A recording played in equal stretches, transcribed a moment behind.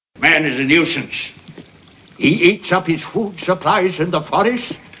Man is a nuisance. He eats up his food supplies in the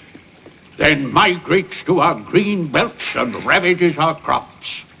forest, then migrates to our green belts and ravages our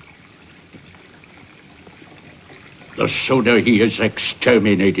crops. The sooner he is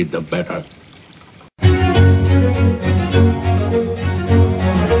exterminated, the better.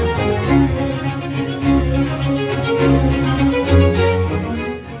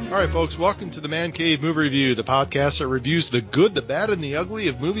 All right, folks, welcome to the Man Cave Movie Review, the podcast that reviews the good, the bad, and the ugly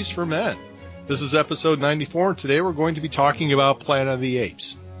of movies for men. This is episode 94, and today we're going to be talking about Planet of the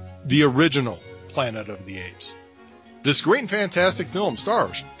Apes, the original Planet of the Apes. This great and fantastic film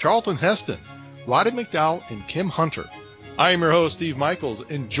stars Charlton Heston, Roddy McDowall, and Kim Hunter. I am your host, Steve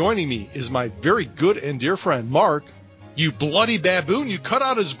Michaels, and joining me is my very good and dear friend, Mark. You bloody baboon, you cut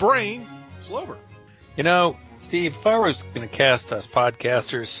out his brain. Slover. You know, Steve, if I was going to cast us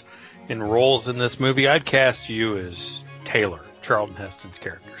podcasters in roles in this movie, I'd cast you as Taylor, Charlton Heston's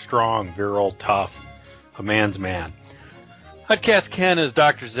character. Strong, virile, tough, a man's man. I'd cast Ken as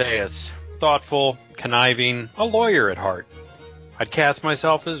Dr. Zaius, thoughtful, conniving, a lawyer at heart. I'd cast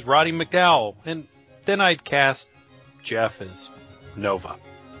myself as Roddy McDowall, and then I'd cast Jeff as Nova.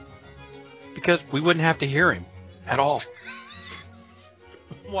 Because we wouldn't have to hear him at all.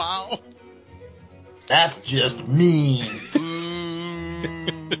 Wow. That's just mean. You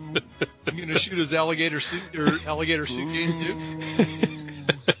gonna shoot his alligator suitcase too?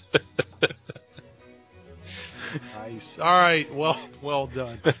 Nice. All right. Well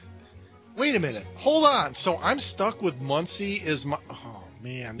done. Wait a minute. Hold on. So I'm stuck with Muncie as my. Oh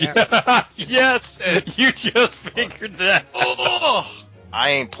man. Yes. You just figured that. Oh.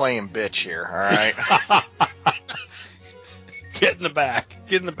 I ain't playing bitch here. All right. Get in the back.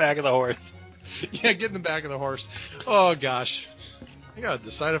 Get in the back of the horse. Yeah, get in the back of the horse. Oh, gosh. I got to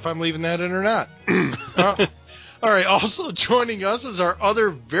decide if I'm leaving that in or not. All right. Also joining us is our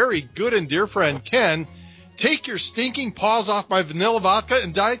other very good and dear friend, Ken. Take your stinking paws off my vanilla vodka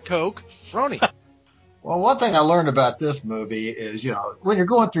and Diet Coke, Ronnie. Well, one thing I learned about this movie is, when you're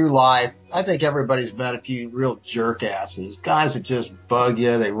going through life, I think everybody's met a few real jerk asses. Guys that just bug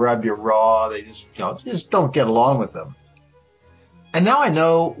you. They rub you raw. They just don't get along with them. And now I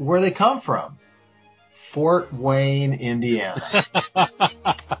know where they come from. Fort Wayne, Indiana.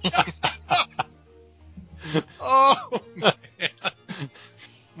 Oh, man.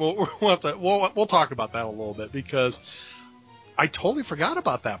 We'll talk about that a little bit because I totally forgot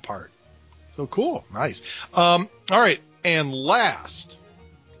about that part. So cool. Nice. All right. And last,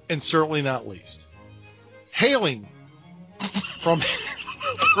 and certainly not least, hailing from his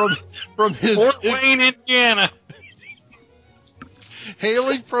Fort Wayne, Indiana.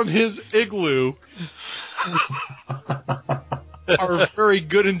 Hailing from his igloo, our very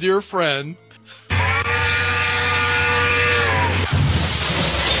good and dear friend,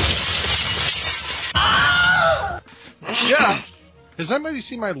 Jeff. Has anybody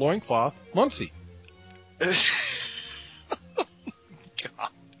seen my loincloth? Muncie.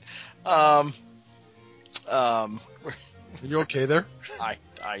 God. Are you okay there? I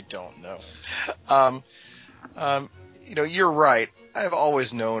don't know. You're right. I've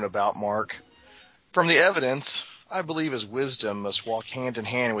always known about Mark. From the evidence, I believe his wisdom must walk hand in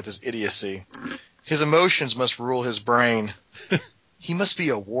hand with his idiocy. His emotions must rule his brain. He must be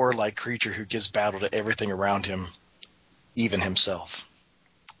a warlike creature who gives battle to everything around him, even himself.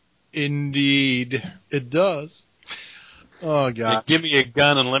 Indeed, it does. Oh, God. Hey, give me a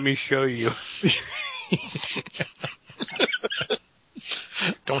gun and let me show you.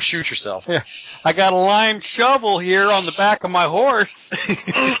 Don't shoot yourself. Yeah. I got a lime shovel here on the back of my horse.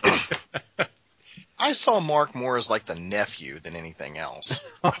 I saw Mark more as like the nephew than anything else.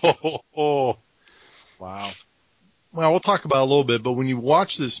 Oh. Wow. Well, we'll talk about it a little bit, but when you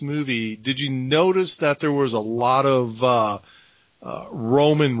watch this movie, did you notice that there was a lot of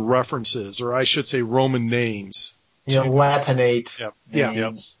Roman references, or I should say Roman names? Latinate Yep.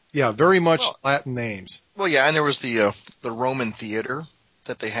 names. Yeah, very much Latin names. Well, yeah, and there was the Roman theater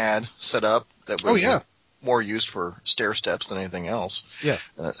that they had set up that was more used for stair steps than anything else. Yeah.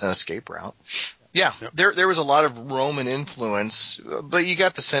 An escape route. Yeah, there was a lot of Roman influence, but you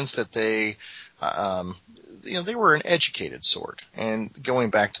got the sense that they were an educated sort, and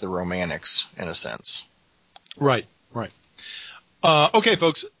going back to the Romantics in a sense. Right. Okay,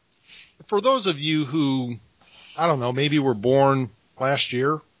 folks, for those of you who, I don't know, maybe were born last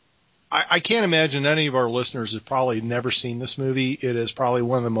year, I can't imagine any of our listeners have probably never seen this movie. It is probably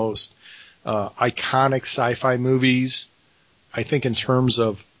one of the most iconic sci-fi movies, I think, in terms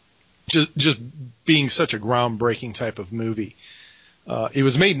of just being such a groundbreaking type of movie. It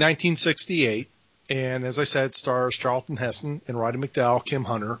was made in 1968. And as I said, stars Charlton Heston and Roddy McDowall, Kim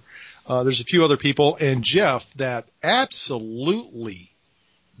Hunter. There's a few other people. And Jeff, that absolutely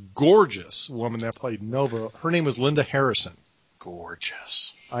gorgeous woman that played Nova, her name was Linda Harrison.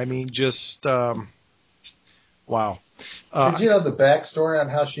 Gorgeous. I mean, just, wow. Did you know the backstory on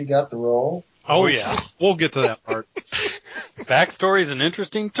how she got the role? Oh, yeah. We'll get to that part. Backstory is an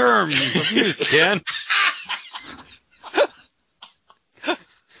interesting term of use, Ken.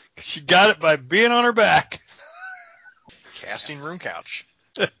 She got it by being on her back. Casting room couch.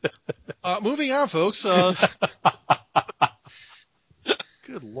 Moving on, folks.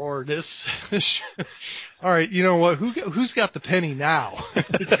 Good Lord, this. All right, you know what? Who's got the penny now?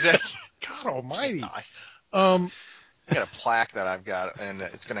 Exactly. God Almighty. I got a plaque that I've got, and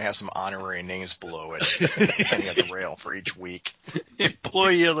it's going to have some honorary names below it. Penny of the rail for each week.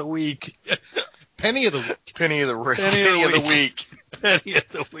 Employee of the week. Penny of the week. Penny of the rail. Penny of the week. Penny of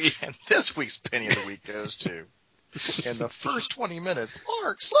the week. And this week's penny of the week goes to, in the first 20 minutes,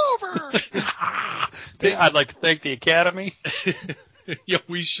 Mark Slover. I'd like to thank the Academy. Yeah,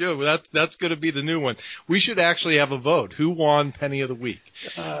 we should. That's going to be the new one. We should actually have a vote. Who won Penny of the Week?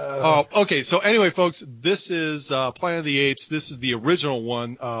 Okay, so anyway, folks, this is Planet of the Apes. This is the original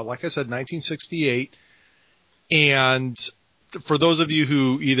one, like I said, 1968. And for those of you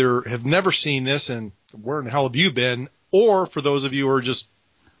who either have never seen this and where in the hell have you been, or for those of you who are just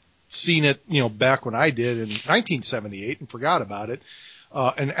seen it, back when I did in 1978 and forgot about it,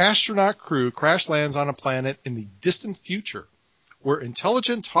 an astronaut crew crash lands on a planet in the distant future where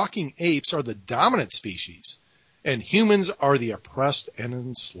intelligent talking apes are the dominant species and humans are the oppressed and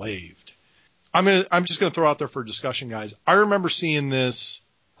enslaved. I'm just going to throw out there for discussion, guys. I remember seeing this,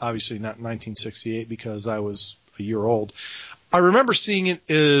 obviously not in 1968 because I was a year old. I remember seeing it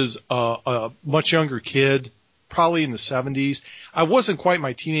as a much younger kid, probably in the 70s. I wasn't quite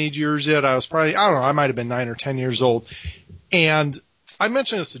my teenage years yet. I was probably, I don't know, I might have been 9 or 10 years old. And I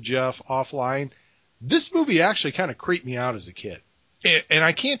mentioned this to Jeff offline. This movie actually kind of creeped me out as a kid. And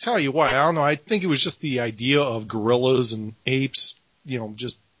I can't tell you why. I don't know. I think it was just the idea of gorillas and apes,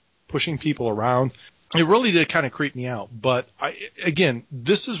 just pushing people around. It really did kind of creep me out. But again,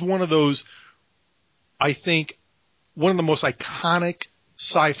 this is one of those, I think, one of the most iconic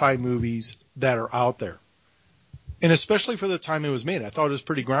sci-fi movies that are out there. And especially for the time it was made, I thought it was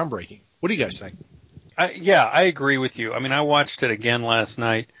pretty groundbreaking. What do you guys think? Yeah, I agree with you. I mean, I watched it again last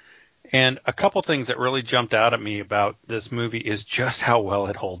night. And a couple things that really jumped out at me about this movie is just how well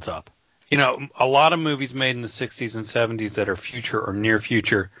it holds up. A lot of movies made in the 60s and 70s that are future or near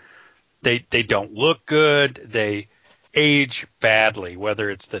future, they don't look good. They age badly, whether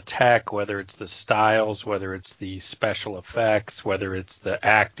it's the tech, whether it's the styles, whether it's the special effects, whether it's the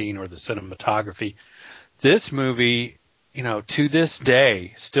acting or the cinematography. This movie, to this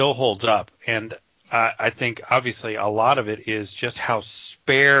day still holds up. And I think obviously a lot of it is just how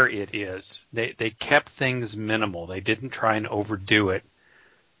spare it is. They kept things minimal. They didn't try and overdo it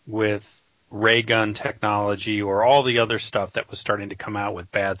with ray gun technology or all the other stuff that was starting to come out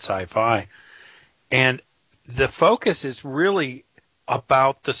with bad sci-fi. And the focus is really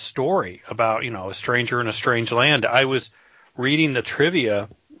about the story, about, a stranger in a strange land. I was reading the trivia,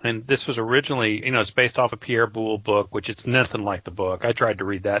 and this was originally, it's based off a Pierre Boulle book, which it's nothing like the book. I tried to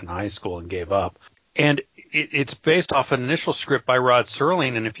read that in high school and gave up. And it's based off an initial script by Rod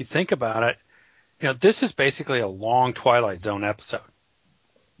Serling, and if you think about it, this is basically a long Twilight Zone episode.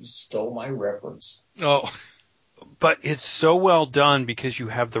 You stole my reference. Oh. But it's so well done because you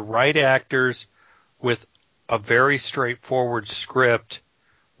have the right actors with a very straightforward script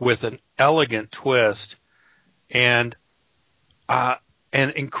with an elegant twist and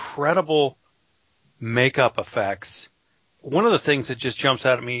incredible makeup effects. One of the things that just jumps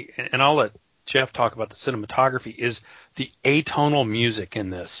out at me, and I'll let Jeff talk about the cinematography, is the atonal music in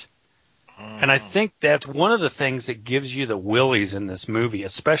this. And I think that's one of the things that gives you the willies in this movie,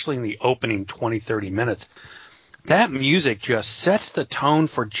 especially in the opening 20, 30 minutes. That music just sets the tone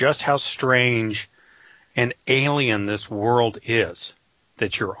for just how strange and alien this world is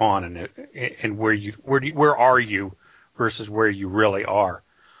that you're on, and where are you versus where you really are.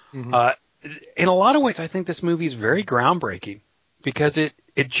 Mm-hmm. In a lot of ways, I think this movie is very groundbreaking because it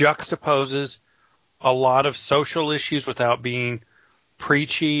juxtaposes a lot of social issues without being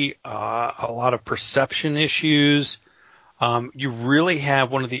preachy, a lot of perception issues. You really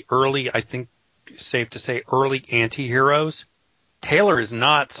have one of the early, I think, safe to say, early anti-heroes. Taylor is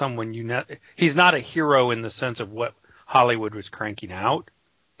not someone he's not a hero in the sense of what Hollywood was cranking out,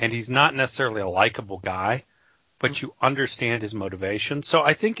 and he's not necessarily a likable guy, but you understand his motivation. So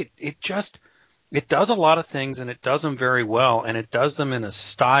I think it does a lot of things, and it does them very well, and it does them in a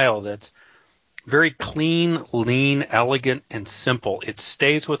style that's very clean, lean, elegant, and simple. It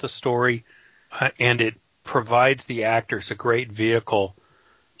stays with the story, and it provides the actors a great vehicle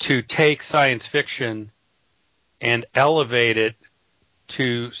to take science fiction and elevate it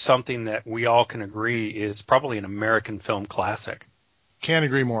to something that we all can agree is probably an American film classic. Can't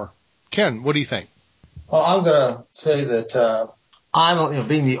agree more. Ken, what do you think? Well, I'm going to say that I'm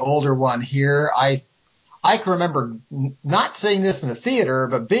being the older one here. I can remember not seeing this in the theater,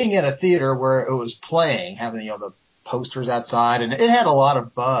 but being in a theater where it was playing, having the posters outside, and it had a lot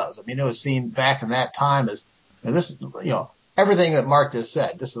of buzz. I mean, it was seen back in that time as this, everything that Mark just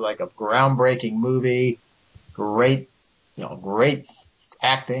said. This is like a groundbreaking movie, great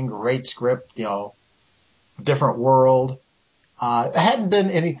acting, great script, different world. It hadn't been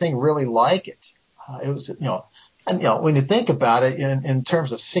anything really like it. It was, and when you think about it in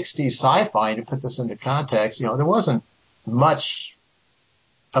terms of 60s sci-fi, to put this into context, there wasn't much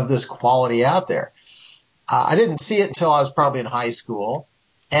of this quality out there. I didn't see it until I was probably in high school,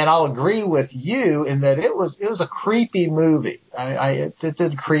 and I'll agree with you in that it was a creepy movie. It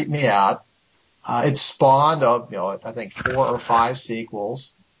did creep me out. It spawned, I think 4 or 5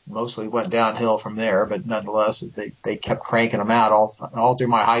 sequels. Mostly went downhill from there, but nonetheless, they kept cranking them out all through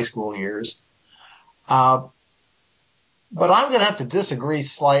my high school years. But I'm going to have to disagree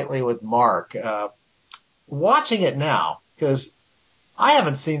slightly with Mark. Watching it now, because I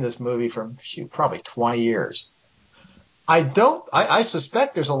haven't seen this movie for probably 20 years. I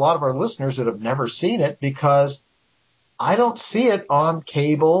suspect there's a lot of our listeners that have never seen it because I don't see it on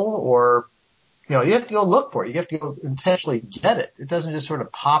cable or, you have to go look for it. You have to go intentionally get it. It doesn't just sort of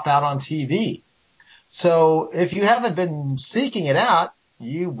pop out on TV. So if you haven't been seeking it out,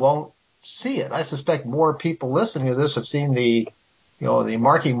 you won't see it. I suspect more people listening to this have seen the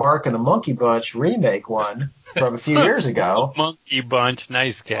Marky Mark and the Monkey Bunch remake one from a few years ago. Monkey Bunch,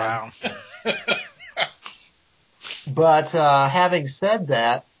 nice cat. Wow. But having said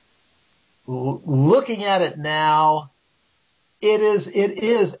that, looking at it now, it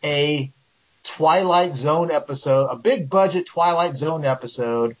is a Twilight Zone episode, a big budget Twilight Zone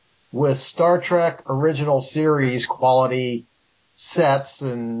episode with Star Trek original series quality sets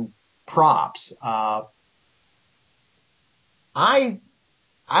and props. I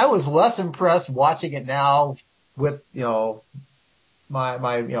was less impressed watching it now with,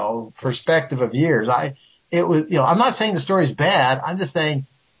 my perspective of years. I'm not saying the story's bad. I'm just saying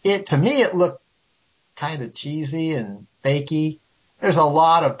to me, it looked kind of cheesy and fakey. There's a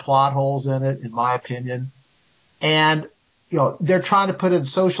lot of plot holes in it, in my opinion. And, they're trying to put in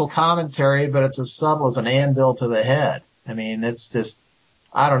social commentary, but it's as subtle as an anvil to the head. I mean, it's just,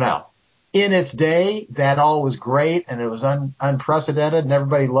 I don't know. In its day, that all was great and it was unprecedented and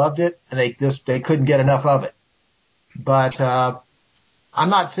everybody loved it and they couldn't get enough of it. But, I'm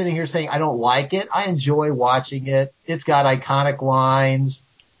not sitting here saying I don't like it. I enjoy watching it. It's got iconic lines.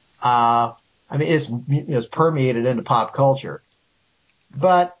 It's permeated into pop culture,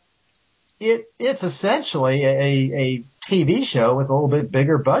 but it's essentially a TV show with a little bit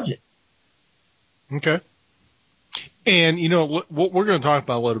bigger budget. Okay. And, what we're going to talk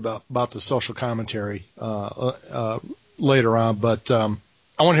about a little about the social commentary later on, but I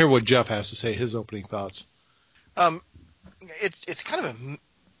want to hear what Jeff has to say, his opening thoughts. It's kind of a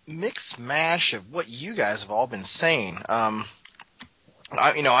mixed mash of what you guys have all been saying. I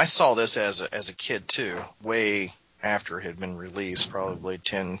saw this as a kid too, way after it had been released, probably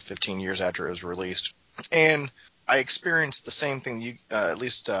 10, 15 years after it was released. And I experienced the same thing you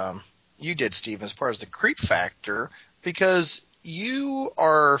you did, Steve, as far as the creep factor, because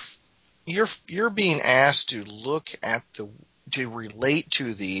you're being asked to look at to relate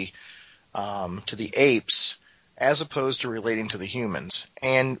to the apes as opposed to relating to the humans.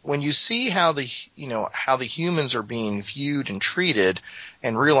 And when you see how the humans are being viewed and treated,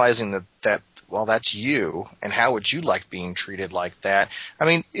 and realizing that well, that's you, and how would you like being treated like that? I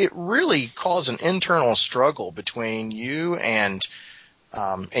mean, it really caused an internal struggle between you and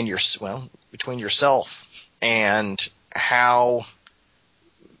between yourself and how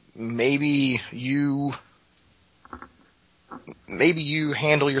maybe you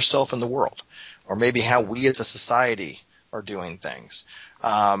handle yourself in the world, or maybe how we as a society are doing things.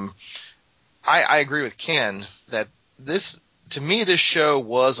 I agree with Ken that to me, this show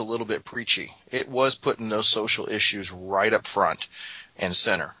was a little bit preachy. It was putting those social issues right up front and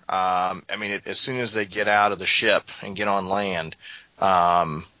center. As soon as they get out of the ship and get on land,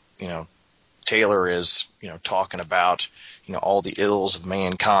 Taylor is, talking about, all the ills of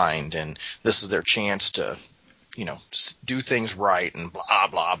mankind, and this is their chance to, do things right and blah,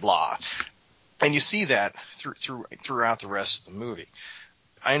 blah, blah. And you see that throughout the rest of the movie.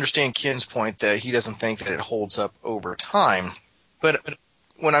 I understand Ken's point that he doesn't think that it holds up over time. But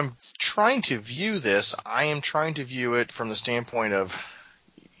when I'm trying to view this, I am trying to view it from the standpoint of,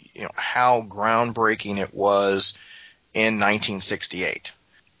 how groundbreaking it was in 1968.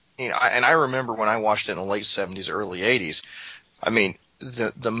 And I remember when I watched it in the late 70s, early 80s. I mean,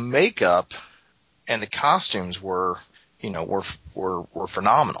 the makeup and the costumes were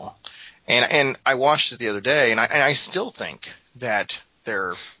phenomenal. And I watched it the other day, and I still think that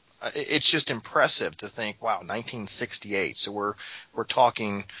it's just impressive to think, wow, 1968. So we're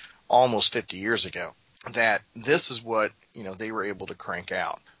talking almost 50 years ago, that this is what, they were able to crank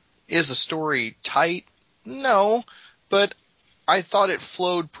out. Is the story tight? No, but I thought it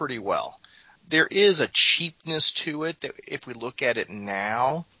flowed pretty well. There is a cheapness to it that if we look at it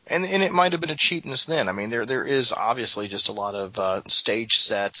now, and it might have been a cheapness then. I mean, there is obviously just a lot of stage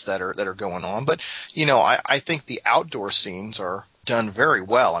sets that are going on, but I think the outdoor scenes are done very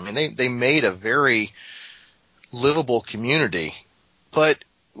well. I mean, they made a very livable community. But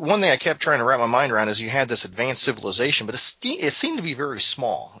one thing I kept trying to wrap my mind around is you had this advanced civilization, but it seemed to be very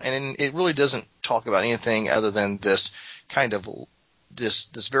small, and it really doesn't talk about anything other than this kind of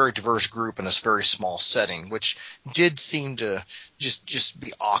this very diverse group in this very small setting, which did seem to just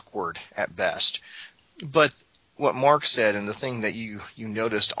be awkward at best. But what Mark said, and the thing that you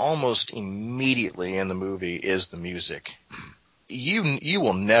noticed almost immediately in the movie, is the music. You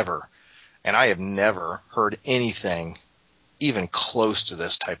will never, and I have never heard anything even close to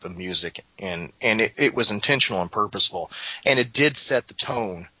this type of music, and it was intentional and purposeful, and it did set the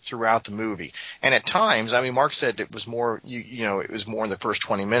tone throughout the movie. And at times, I mean, Mark said it was more, it was more in the first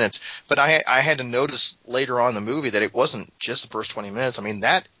 20 minutes, but I had to notice later on in the movie that it wasn't just the first 20 minutes. I mean,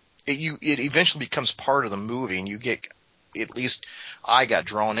 it eventually becomes part of the movie, and you get, at least I got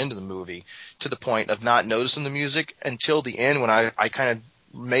drawn into the movie to the point of not noticing the music until the end, when I kind of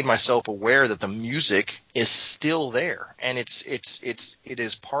made myself aware that the music is still there, and it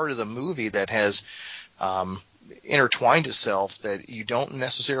is part of the movie that has intertwined itself, that you don't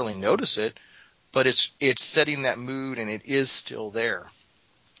necessarily notice it, but it's setting that mood, and it is still there.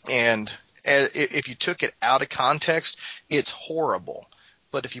 And if you took it out of context, it's horrible,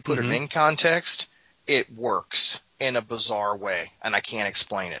 but if you put it in context, it works in a bizarre way, and I can't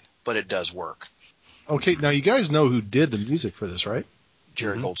explain it, but it does work. Okay, now you guys know who did the music for this, right?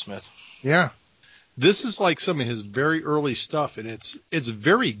 Jared Goldsmith. Yeah. This is like some of his very early stuff, and it's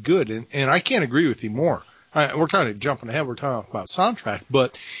very good, and I can't agree with you more. We're kind of jumping ahead. We're talking about soundtrack,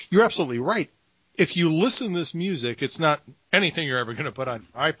 but you're absolutely right. If you listen to this music, it's not anything you're ever going to put on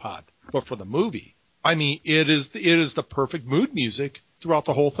your iPod, but for the movie, I mean, it is the perfect mood music throughout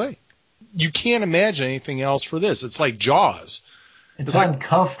the whole thing. You can't imagine anything else for this. It's like Jaws. It's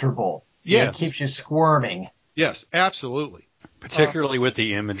uncomfortable. Yes. It keeps you squirming. Yes, absolutely. Particularly with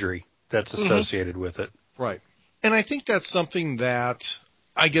the imagery that's associated with it. Right. And I think that's something that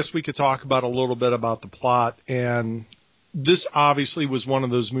I guess we could talk about a little bit about the plot. And this obviously was one of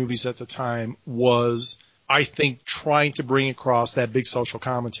those movies at the time, was, I think, trying to bring across that big social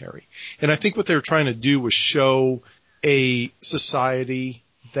commentary. And I think what they were trying to do was show a society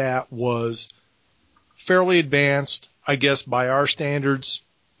that was fairly advanced, I guess, by our standards,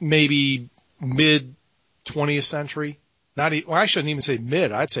 maybe mid 20th century. I shouldn't even say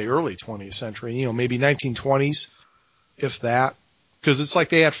mid. I'd say early 20th century, maybe 1920s, if that. Because it's like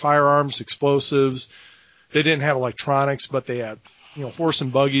they had firearms, explosives. They didn't have electronics, but they had, horse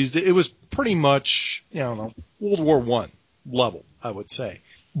and buggies. It was pretty much, World War I level, I would say.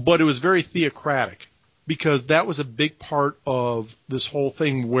 But it was very theocratic, because that was a big part of this whole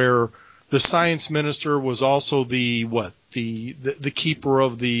thing, where the science minister was also the keeper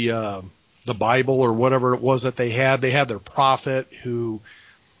of the Bible, or whatever it was that they had. They had their prophet, who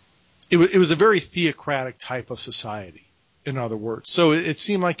it was a very theocratic type of society, in other words. So it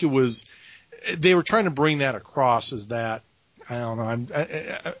seemed like they were trying to bring that across, as that, I don't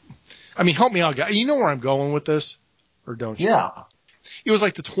know. I mean, help me out, guys. You know where I'm going with this, or don't you? Yeah. It was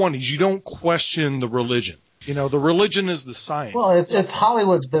like the 20s. You don't question the religion. The religion is the science. Well, it's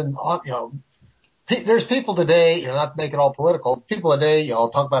Hollywood's been, there's people today, not to make it all political, people today,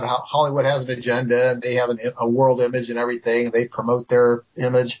 talk about how Hollywood has an agenda and they have a world image and everything. They promote their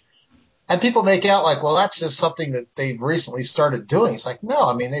image. And people make out like, well, that's just something that they've recently started doing. It's like, no,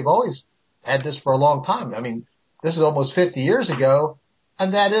 I mean, they've always had this for a long time. I mean, this is almost 50 years ago,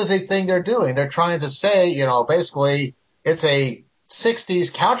 and that is a thing they're doing. They're trying to say, basically it's a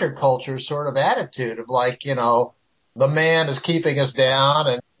 60s counterculture sort of attitude of like, the man is keeping us down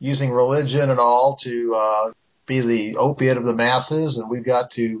and using religion and all to be the opiate of the masses, and we've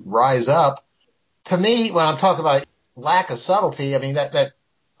got to rise up. To me, when I'm talking about lack of subtlety, I mean, that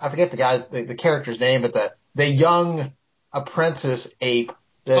I forget the character's name, but the young apprentice ape.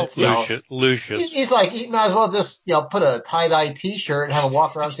 That's, Lucius. He's like, he might as well just, put a tie-dye t-shirt and have him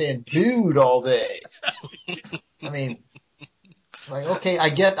walk around saying dude all day. I mean, like, okay, I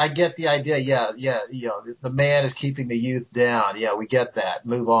get the idea. Yeah. The man is keeping the youth down. Yeah, we get that.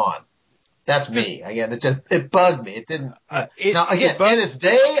 Move on. That's me. Again, it bugged me. It didn't. Now, again, in its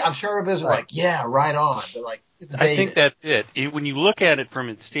day, I'm sure it was like, yeah, right on. But like, it's dated. I think that's it. When you look at it from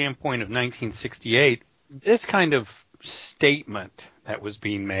its standpoint of 1968, this kind of statement that was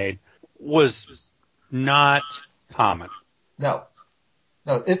being made was not common. No,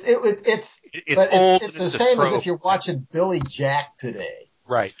 it's old. It's the same as if you're watching Billy Jack today.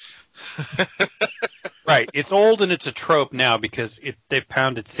 Right. Right. It's old and it's a trope now because they've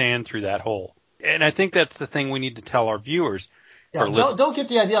pounded sand through that hole. And I think that's the thing we need to tell our viewers. Yeah, don't get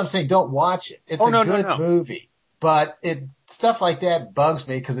the idea I'm saying don't watch it. It's a good movie. But stuff like that bugs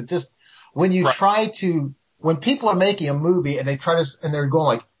me because it just, when you when people are making a movie and and they're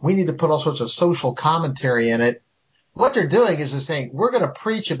going like, we need to put all sorts of social commentary in it. What they're doing is just saying, we're going to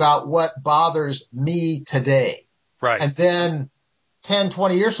preach about what bothers me today. Right. And then 10,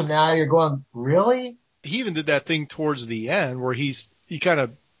 20 years from now, you're going, really? He even did that thing towards the end where he kind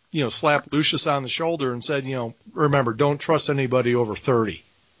of, slapped Lucius on the shoulder and said, remember, don't trust anybody over 30.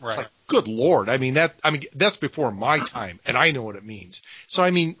 Right. It's like, good Lord. That's before my time, and I know what it means. So,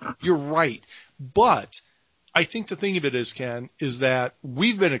 you're right. But I think the thing of it is, Ken, is that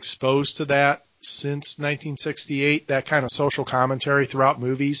we've been exposed to that since 1968, that kind of social commentary throughout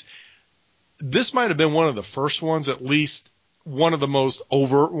movies. This might have been one of the first ones, at least one of the most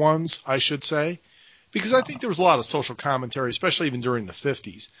overt ones, I should say. Because I think there was a lot of social commentary, especially even during the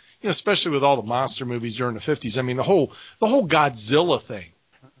 50s, especially with all the monster movies during the 50s. The whole Godzilla thing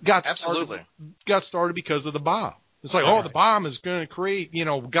got started because of the bomb. It's like, the bomb is going to create,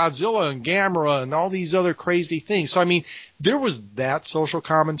 Godzilla and Gamera and all these other crazy things. So, there was that social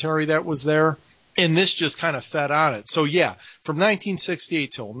commentary that was there, and this just kind of fed on it. So, yeah, from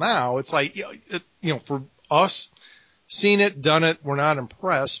 1968 till now, it's like, for us, seen it, done it, we're not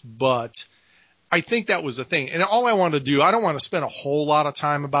impressed, but I think that was the thing. And all I wanted to do, I don't want to spend a whole lot of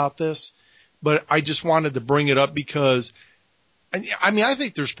time about this, but I just wanted to bring it up because, I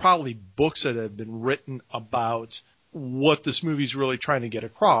think there's probably books that have been written about what this movie's really trying to get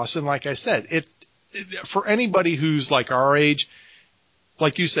across. And like I said, for anybody who's like our age,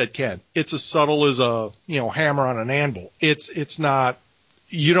 like you said, Ken, it's as subtle as a, hammer on an anvil. It's not,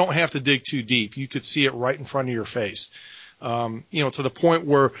 you don't have to dig too deep. You could see it right in front of your face. To the point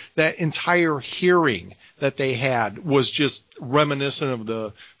where that entire hearing that they had was just reminiscent of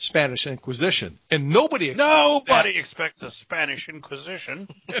the Spanish Inquisition. And nobody expects a Spanish Inquisition.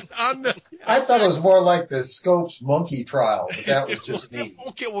 I thought it was more like the Scopes monkey trial, but that was just me.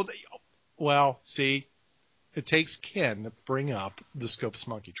 Okay, well, see, it takes Ken to bring up the Scopes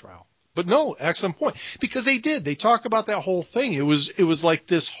monkey trial. But no, excellent point. Because they talk about that whole thing. It was like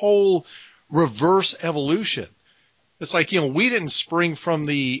this whole reverse evolution. It's like, we didn't spring from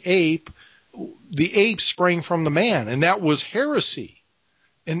the ape. The ape sprang from the man, and that was heresy.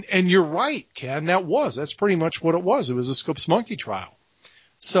 And you're right, Ken, that's pretty much what it was. It was a Scopes monkey trial.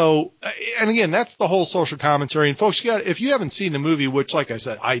 So, and again, that's the whole social commentary. And folks, if you haven't seen the movie, which, like I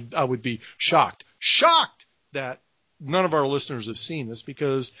said, I would be shocked that none of our listeners have seen this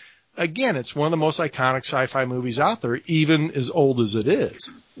because, again, it's one of the most iconic sci-fi movies out there, even as old as it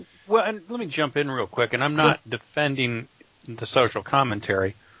is. Well, and let me jump in real quick, and I'm not defending the social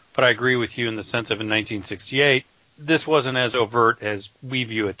commentary, but I agree with you in the sense of in 1968, this wasn't as overt as we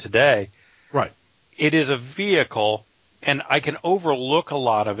view it today. Right. It is a vehicle, and I can overlook a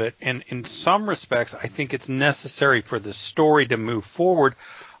lot of it, and in some respects, I think it's necessary for the story to move forward.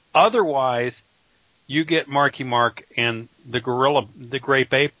 Otherwise, you get Marky Mark and the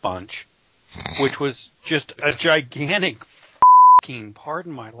Grape Ape Bunch, which was just a gigantic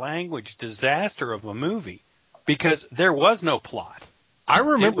pardon my language, disaster of a movie because there was no plot. I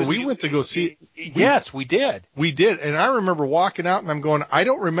remember we went to go see it. Yes, we did. We did. And I remember walking out and I'm going, I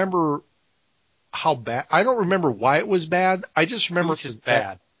don't remember how bad. I don't remember why it was bad. I just remember it was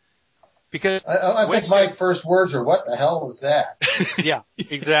bad. Because I think my first words are, what the hell was that? Yeah,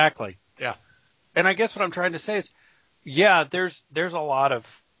 exactly. Yeah. And I guess what I'm trying to say is, yeah, there's a lot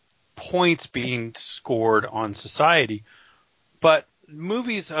of points being scored on society. But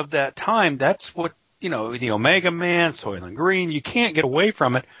movies of that time, that's what, the Omega Man, Soylent Green, you can't get away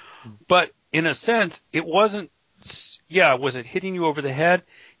from it. But in a sense, it wasn't, was it hitting you over the head?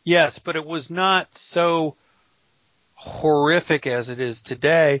 Yes, but it was not so horrific as it is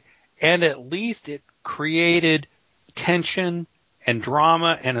today. And at least it created tension and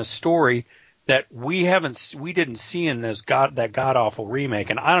drama and a story that we didn't see in that god awful remake,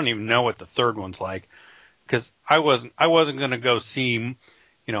 and I don't even know what the third one's like, because I wasn't going to go see,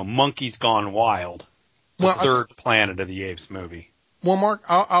 Monkeys Gone Wild, the third Planet of the Apes movie. Well, Mark,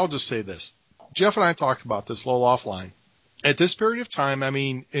 I'll just say this. Jeff and I talked about this a little offline. At this period of time,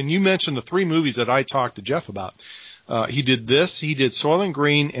 and you mentioned the 3 movies that I talked to Jeff about. He did this, he did Soylent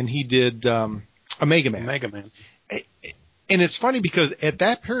Green, and he did Omega Man. Omega Man. And it's funny because at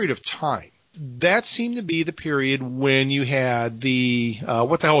that period of time, that seemed to be the period when you had the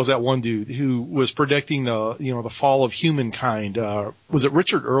what the hell was that one dude who was predicting the fall of humankind? Was it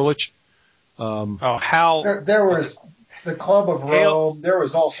Richard Ehrlich? Hal. There was the Club of Rome. There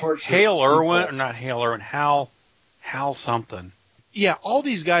was all sorts of Hale Irwin, or not Hale Irwin, Hal something. Yeah, all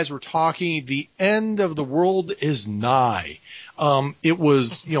these guys were talking, the end of the world is nigh. It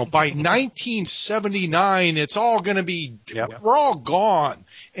was, by 1979, it's all going to be, we're all gone.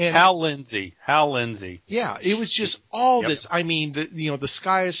 And Hal Lindsey. Yeah, it was just all this. The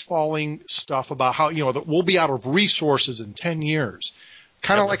sky is falling stuff about how, that we'll be out of resources in 10 years.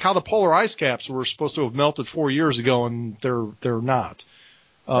 Kind of like how the polar ice caps were supposed to have melted 4 years ago, and they're not.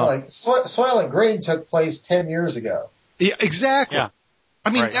 Soylent Green took place 10 years ago. Yeah, exactly. Yeah.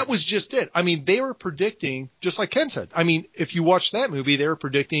 Right. That was just it. They were predicting, just like Ken said. If you watch that movie, they were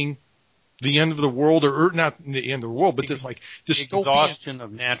predicting the end of the world, or not the end of the world, but this exhaustion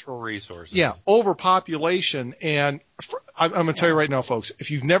of natural resources. Yeah, overpopulation. And I'm going to tell you right now, folks, if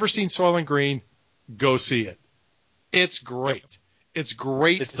you've never seen Soylent Green, go see it. It's great. It's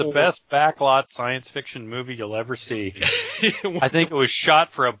great. It's the best backlot science fiction movie you'll ever see. I think it was shot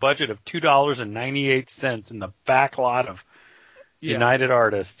for a budget of $2.98 in the backlot of United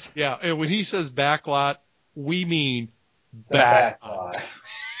Artists. Yeah, and when he says backlot, we mean backlot.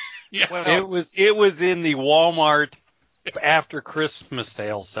 Yeah, well, it was in the Walmart after Christmas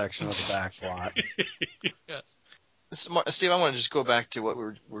sales section of the backlot. Yes. Steve, I want to just go back to what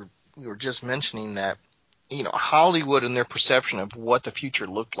we were just mentioning, that Hollywood and their perception of what the future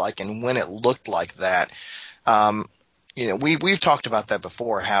looked like and when it looked like that. We've talked about that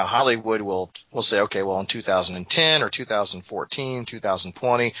before, how Hollywood will say, okay, well, in 2010 or 2014,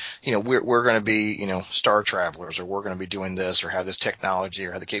 2020, we're going to be, star travelers, or we're going to be doing this, or have this technology,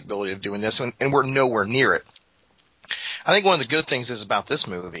 or have the capability of doing this, and we're nowhere near it. I think one of the good things is about this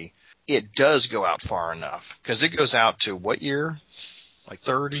movie, it does go out far enough, because it goes out to what year? Like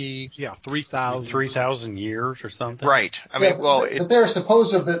 3,000 years or something. Right. But they're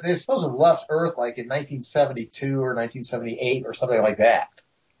supposed to have left Earth like in 1972 or 1978 or something like that.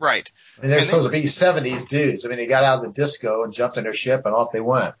 Right. They're supposed to be 70s dudes. They got out of the disco and jumped in their ship and off they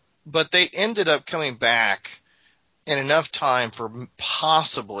went. But they ended up coming back in enough time for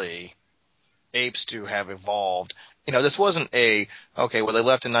possibly apes to have evolved. This wasn't they left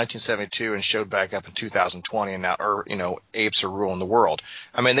in 1972 and showed back up in 2020, and now, apes are ruling the world.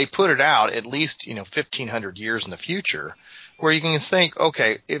 They put it out at least, 1,500 years in the future, where you can think,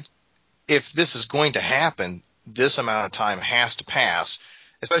 okay, if this is going to happen, this amount of time has to pass,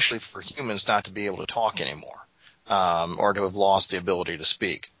 especially for humans not to be able to talk anymore, or to have lost the ability to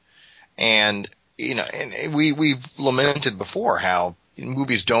speak. And, and we've lamented before how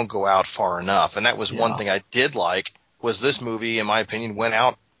movies don't go out far enough. And that was one thing I did like, was this movie, in my opinion, went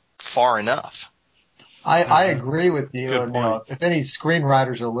out far enough. I agree with you. And, if any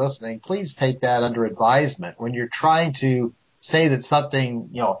screenwriters are listening, please take that under advisement. When you're trying to say that something,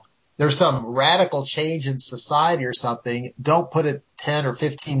 there's some radical change in society or something, don't put it 10 or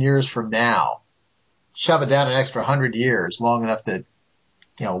 15 years from now. Shove it down an extra 100 years, long enough that,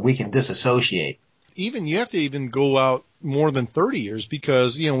 we can disassociate. You have to even go out more than 30 years,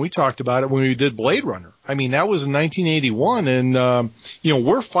 because, we talked about it when we did Blade Runner. That was in 1981, and,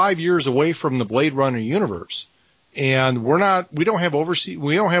 we're 5 years away from the Blade Runner universe. And we don't have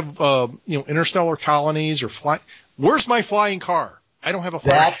interstellar colonies or where's my flying car? I don't have a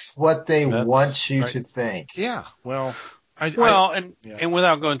flying car. That's what they want you to think. Yeah. Well, and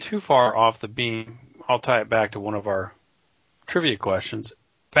without going too far off the beam, I'll tie it back to one of our trivia questions.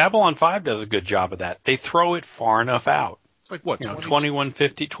 Babylon 5 does a good job of that. They throw it far enough out. It's like what?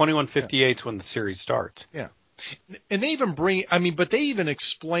 2158 is when the series starts. Yeah. And they even but they even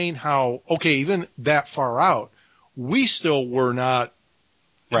explain how, even that far out, we still were not.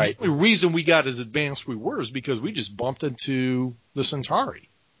 Right. The only reason we got as advanced we were is because we just bumped into the Centauri.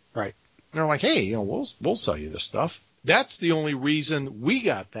 Right. And they're like, hey, we'll sell you this stuff. That's the only reason we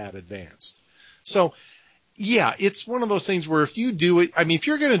got that advanced. So, yeah, it's one of those things where if you do it, if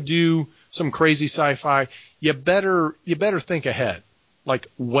you're going to do some crazy sci-fi, you better think ahead, like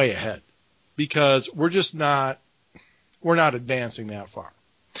way ahead, because we're just not. we're not advancing that far.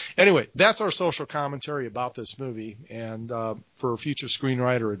 Anyway, that's our social commentary about this movie, and for future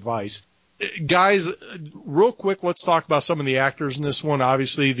screenwriter advice. Guys, real quick, let's talk about some of the actors in this one.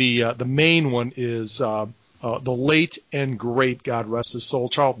 Obviously, the main one is the late and great, God rest his soul,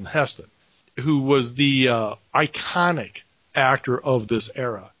 Charlton Heston, who was the iconic actor of this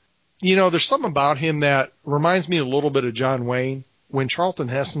era. You know, there's something about him that reminds me a little bit of John Wayne. When Charlton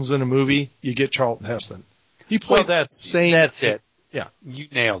Heston's in a movie, you get Charlton Heston. He plays That's it. Yeah. You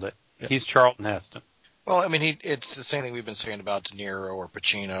nailed it. Yeah. He's Charlton Heston. Well, I mean, it's the same thing we've been saying about De Niro or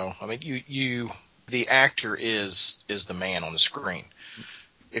Pacino. I mean, the actor is the man on the screen.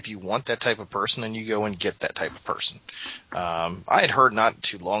 If you want that type of person, then you go and get that type of person. I had heard not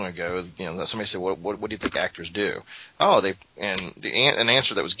too long ago, that somebody said, "What do you think actors do?" Oh, an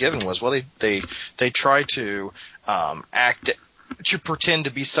answer that was given was, well, they try to act to pretend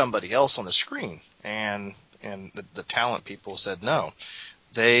to be somebody else on the screen, and the talent people said no.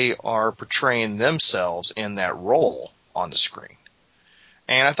 They are portraying themselves in that role on the screen.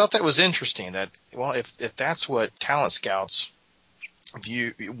 And I thought that was interesting that, well, if that's what talent scouts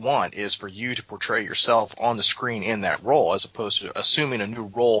want is for you to portray yourself on the screen in that role as opposed to assuming a new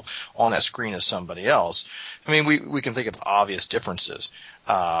role on that screen as somebody else. I mean, we can think of obvious differences.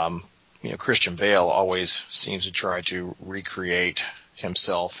 Christian Bale always seems to try to recreate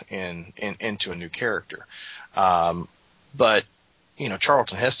himself into a new character. But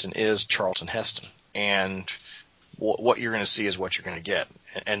Charlton Heston is Charlton Heston, and what you're going to see is what you're going to get,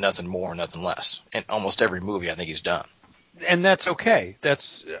 and nothing more, nothing less. In almost every movie I think he's done. And that's okay.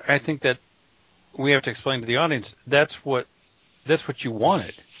 I think that we have to explain to the audience that's what you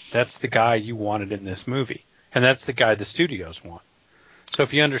wanted. That's the guy you wanted in this movie, and that's the guy the studios want. So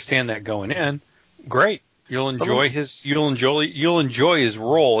if you understand that going in, great. You'll enjoy his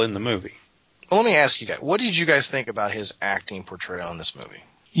role in the movie. Well, let me ask you guys, what did you guys think about his acting portrayal in this movie?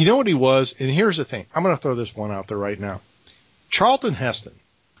 You know what he was? And here's the thing. I'm going to throw this one out there right now. Charlton Heston,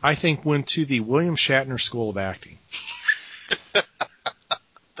 I think, went to the William Shatner School of Acting.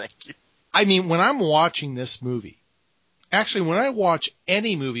 Thank you. I mean, when I'm watching this movie, actually, when I watch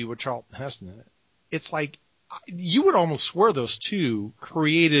any movie with Charlton Heston in it, it's like you would almost swear those two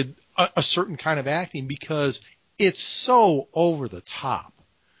created a certain kind of acting because it's so over the top.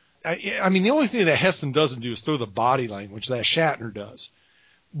 I mean, the only thing that Heston doesn't do is throw the body language that Shatner does.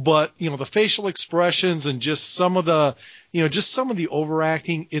 But, the facial expressions and just some of the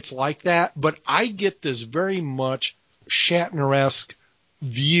overacting, it's like that. But I get this very much Shatner-esque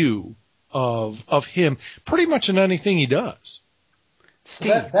view of him pretty much in anything he does.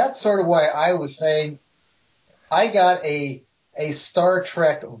 Steve. That's sort of why I was saying I got a Star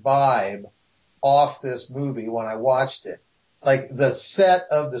Trek vibe off this movie when I watched it. Like the set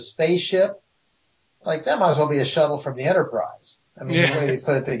of the spaceship, like that might as well be a shuttle from the Enterprise. I mean, The way they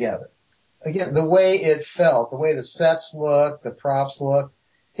put it together. Again, the way it felt, the way the sets look, the props look,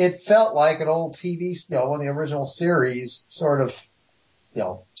 it felt like an old TV, one of the original series sort of,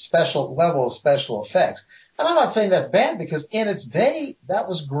 special level of special effects. And I'm not saying that's bad because in its day, that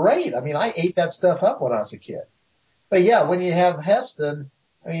was great. I mean, I ate that stuff up when I was a kid. But yeah, when you have Heston,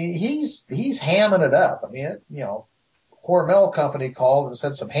 I mean, he's hamming it up. I mean, Hormel Company called and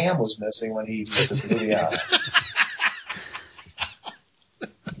said some ham was missing when he put this movie out.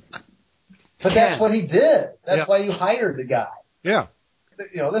 But that's what he did. That's why you hired the guy. Yeah.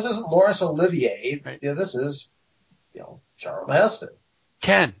 This isn't Laurence Olivier. Right. This is, Charlton Heston.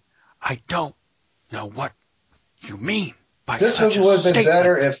 Ken, I don't know what you mean by This such movie would have been statement.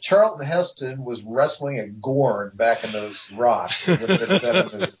 better if Charlton Heston was wrestling a Gorn back in those rocks. It would have been a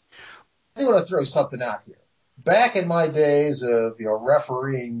better movie. I want to throw something out here. Back in my days of,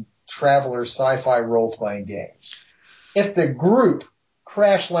 refereeing Traveler sci-fi role-playing games, if the group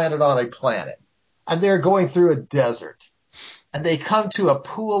crash landed on a planet and they're going through a desert and they come to a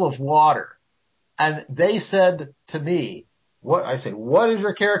pool of water and they said to me, what is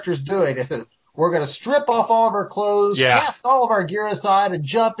your characters doing? They said, we're going to strip off all of our clothes, cast all of our gear aside and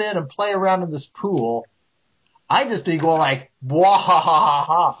jump in and play around in this pool. I'd just be going like, wah ha ha ha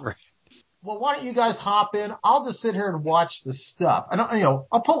ha. Right. Well, why don't you guys hop in? I'll just sit here and watch the stuff. And,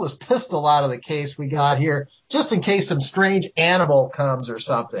 I'll pull this pistol out of the case we got here just in case some strange animal comes or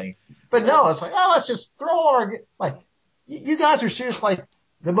something. But no, it's like, let's just throw all our, you guys are seriously like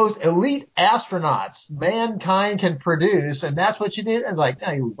the most elite astronauts mankind can produce. And that's what you did. And like,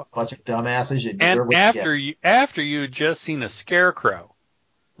 you bunch of dumbasses. And after you had just seen a scarecrow.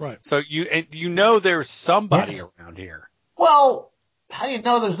 Right. So there's somebody around here. Well, how do you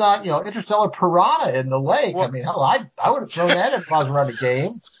know there's not, interstellar piranha in the lake? Well, I mean, hell, I would have thrown that in if I was running a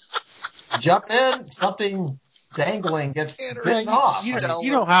game. Jump in, something dangling gets Tanner, bitten off.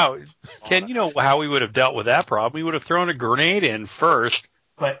 You know how, Ken, you know how we would have dealt with that problem. We would have thrown a grenade in first,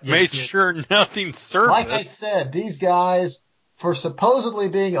 But made sure nothing surfaced. like I said, these guys, for supposedly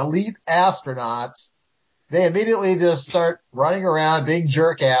being elite astronauts, they immediately just start running around being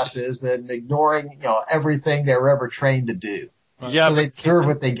jerkasses and ignoring, everything they were ever trained to do. Yeah, So they deserve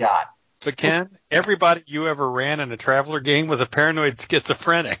what they got. But Ken, everybody you ever ran in a Traveler game was a paranoid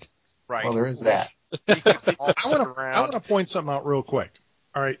schizophrenic. Right. Well, there is that. I want to point something out real quick.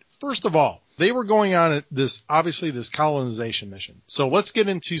 All right. First of all, they were going on this colonization mission. So let's get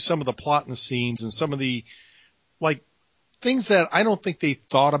into some of the plot and the scenes and some of the things that I don't think they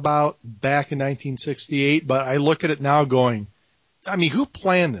thought about back in 1968, but I look at it now going, I mean, who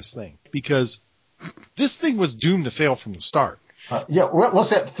planned this thing? Because this thing was doomed to fail from the start. Let's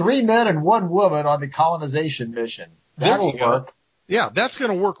have 3 men and 1 woman on the colonization mission. That'll work. Yeah, that's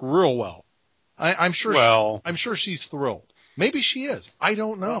going to work real well. I'm sure. I'm sure she's thrilled. Maybe she is. I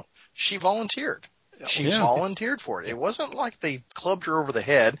don't know. Well, she volunteered. She volunteered for it. It wasn't like they clubbed her over the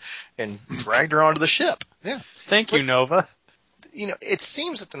head and dragged her onto the ship. Yeah. Thank you, Nova. It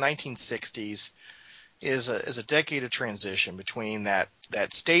seems that the 1960s is a decade of transition between that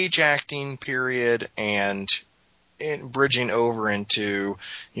stage acting period and bridging over into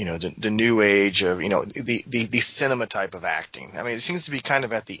the new age of the cinema type of acting. I mean, it seems to be kind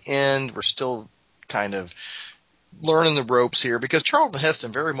of at the end. We're still kind of learning the ropes here because Charlton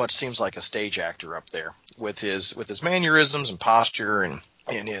Heston very much seems like a stage actor up there with his mannerisms and posture and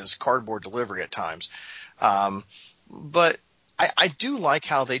his cardboard delivery at times. But I do like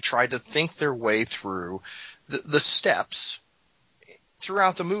how they tried to think their way through the steps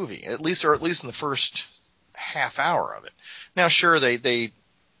throughout the movie, at least in the first half hour of it. Now, sure, they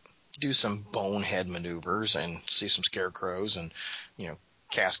do some bonehead maneuvers and see some scarecrows and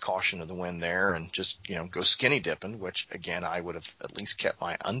cast caution to the wind there and just go skinny dipping, which again I would have at least kept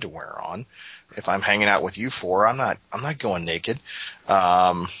my underwear on. If I'm hanging out with you four, I'm not going naked.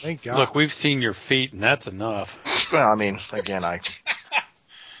 Thank God. Look, we've seen your feet, and that's enough. Well, I mean, again, I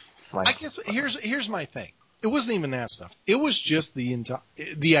guess here's my thing. It wasn't even that stuff. It was just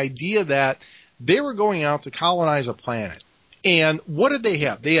the idea that they were going out to colonize a planet. And what did they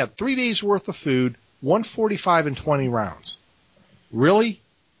have? They had 3 days worth of food, 145 and 20 rounds. Really?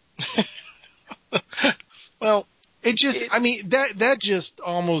 Well, that just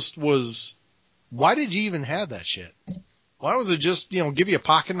almost was, why did you even have that shit? Why was it just, give you a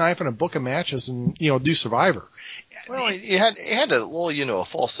pocket knife and a book of matches and, do Survivor? Well, it had to lull you into a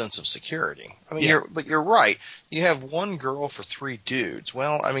false sense of security. I mean, you're right. You have one girl for 3 dudes.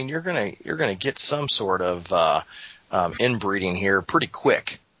 Well, I mean, you're gonna get some sort of inbreeding here pretty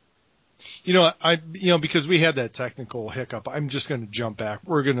quick. Because we had that technical hiccup, I'm just going to jump back.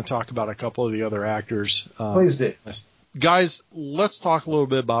 We're going to talk about a couple of the other actors. Please do. Guys, let's talk a little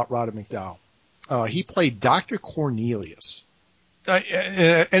bit about Roddy McDowall. He played Dr. Cornelius.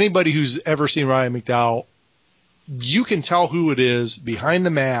 Anybody who's ever seen Roddy McDowall, you can tell who it is behind the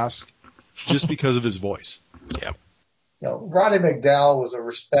mask just because of his voice. Yeah. Roddy McDowall was a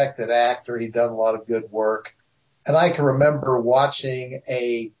respected actor. He'd done a lot of good work. And I can remember watching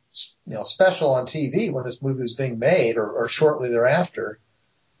a special on TV when this movie was being made or shortly thereafter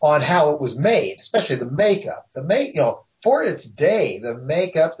on how it was made, especially the makeup. For its day, the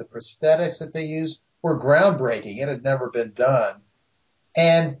makeup, the prosthetics that they used were groundbreaking. It had never been done.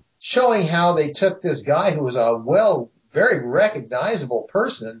 And showing how they took this guy who was a very recognizable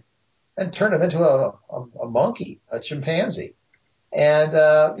person and turned him into a monkey, a chimpanzee. And,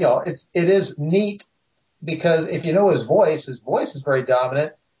 it is neat because if you know his voice is very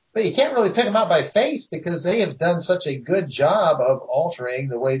dominant, but you can't really pick him out by face because they have done such a good job of altering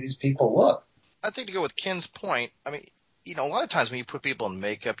the way these people look. I think to go with Ken's point, I mean, a lot of times when you put people in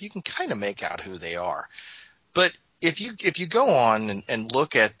makeup, you can kind of make out who they are. But if you go on and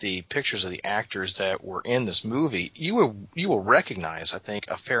look at the pictures of the actors that were in this movie, you will recognize, I think,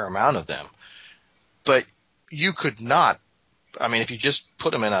 a fair amount of them. But you could not, I mean, if you just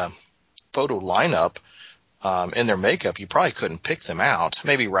put them in a photo lineup in their makeup, you probably couldn't pick them out.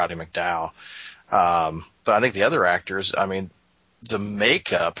 Maybe Roddy McDowall. But I think the other actors, I mean, the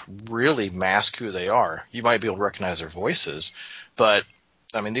makeup really masks who they are. You might be able to recognize their voices, but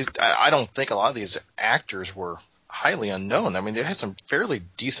I mean, I don't think a lot of these actors were highly unknown. I mean, they had some fairly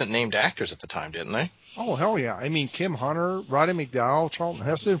decent named actors at the time, didn't they? Oh, hell yeah. I mean, Kim Hunter, Roddy McDowall, Charlton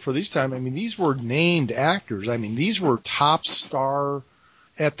Heston, for this time, I mean, these were named actors. I mean, these were top star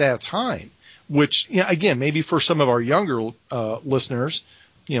at that time, which, again, maybe for some of our younger listeners,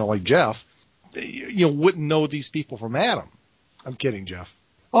 like Jeff, wouldn't know these people from Adam. I'm kidding, Jeff.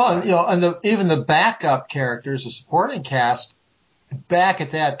 Well, and even the backup characters, the supporting cast, back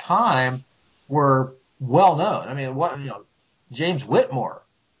at that time were well known. I mean, James Whitmore.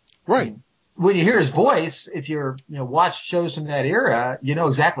 Right. I mean, when you hear his voice, if you're, watch shows from that era, you know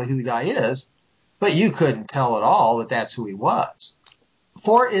exactly who the guy is, but you couldn't tell at all that that's who he was.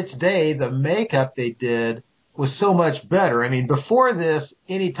 For its day, the makeup they did was so much better. I mean, before this,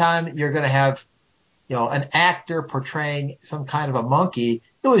 anytime you're going to have, an actor portraying some kind of a monkey,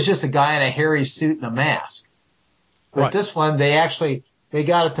 it was just a guy in a hairy suit and a mask. But Right. this one, they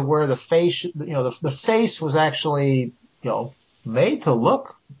got it to where the face, the face was actually, made to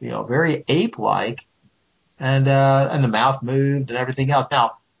look, very ape-like, and the mouth moved and everything else.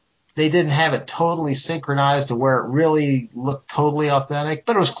 Now, they didn't have it totally synchronized to where it really looked totally authentic,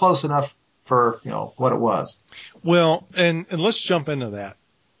 but it was close enough for, what it was. Well, and let's jump into that.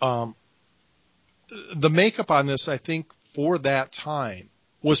 The makeup on this, I think, for that time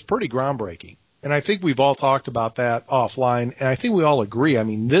was pretty groundbreaking. And I think we've all talked about that offline, and I think we all agree. I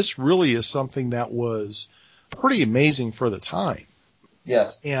mean, this really is something that was pretty amazing for the time.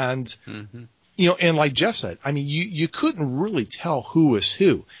 Yes. And, and like Jeff said, I mean, you couldn't really tell who was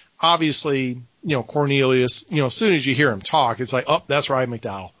who. Obviously, Cornelius, as soon as you hear him talk, it's like, oh, that's Ryan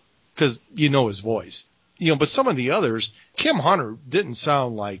McDowell, because you know his voice. But some of the others, Kim Hunter didn't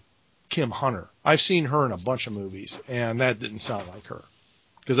sound like Kim Hunter. I've seen her in a bunch of movies, and that didn't sound like her.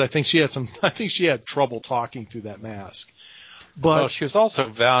 Because I think she had trouble talking through that mask. But well, she was also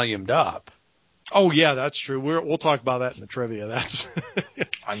volumed up. Oh yeah, that's true. We'll talk about that in the trivia.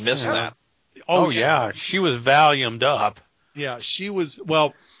 I missed that. Oh yeah, she was volumed up. Yeah, she was.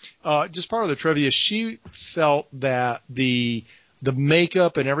 Well, just part of the trivia. She felt that the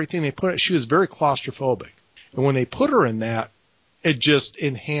makeup and everything they put, she was very claustrophobic, and when they put her in that, it just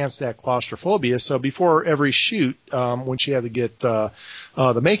enhanced that claustrophobia. So before every shoot, when she had to get the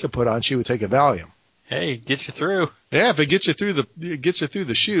makeup put on, she would take a Valium. Hey, get you through. Yeah, if it gets you through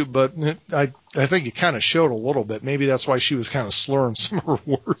the shoot, but I think it kind of showed a little bit. Maybe that's why she was kind of slurring some of her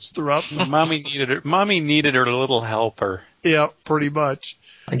words throughout. Mommy needed her little helper. Yeah, pretty much.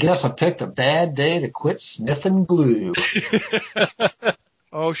 I guess I picked a bad day to quit sniffing glue.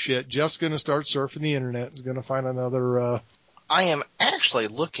 Oh shit! Jeff's gonna start surfing the internet. He's gonna find another. I am actually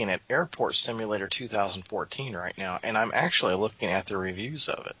looking at Airport Simulator 2014 right now, and I'm actually looking at the reviews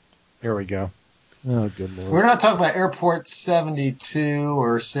of it. Here we go. Oh, good lord. We're not talking about Airport 72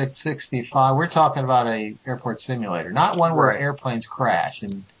 or 665. We're talking about a airport simulator, not one where airplanes crash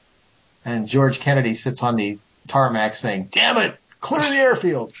and George Kennedy sits on the tarmac saying, "Damn it, clear the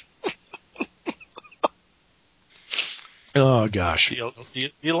airfield." Oh gosh. Do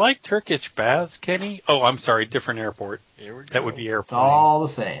you like Turkish baths, Kenny? Oh, I'm sorry, different airport. Here we go. That would be airplane. It's all the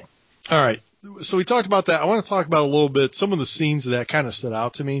same. All right. So we talked about that. I want to talk about a little bit some of the scenes that kind of stood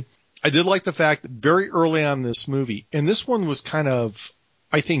out to me. I did like the fact that very early on in this movie, and this one was kind of,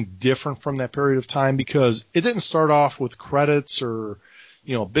 I think, different from that period of time because it didn't start off with credits or,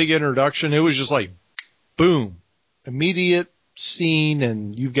 big introduction. It was just like, boom, immediate scene,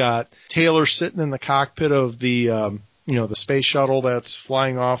 and you've got Taylor sitting in the cockpit of the, the space shuttle that's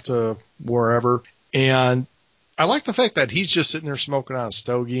flying off to wherever. And I like the fact that he's just sitting there smoking on a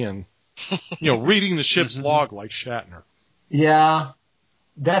stogie and, reading the ship's log like Shatner. Yeah.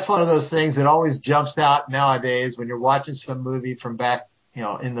 That's one of those things that always jumps out nowadays when you're watching some movie from back,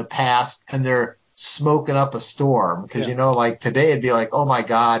 in the past and they're smoking up a storm. Because, like today it'd be like, oh my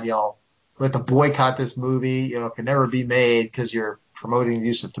God, we have to boycott this movie. It can never be made because you're promoting the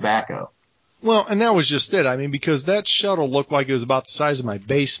use of tobacco. Well, and that was just it. I mean, because that shuttle looked like it was about the size of my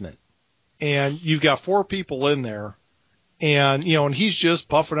basement. And you've got 4 people in there. And, and he's just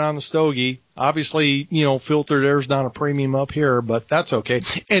puffing on the stogie. Obviously, filtered air's not a premium up here, but that's okay.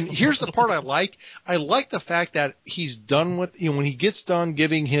 And here's the part I like. I like the fact that he's done with, when he gets done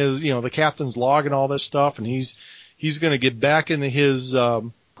giving his, the captain's log and all this stuff, and he's going to get back into his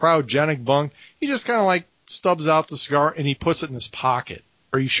cryogenic bunk. He just kind of like stubs out the cigar and he puts it in his pocket.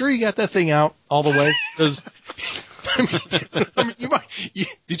 Are you sure you got that thing out all the way? Because,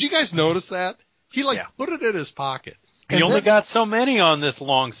 did you guys notice that? He put it in his pocket. He only got so many on this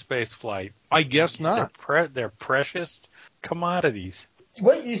long space flight. I guess not. They're precious commodities.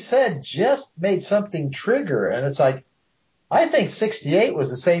 What you said just made something trigger, and it's like, I think 68 was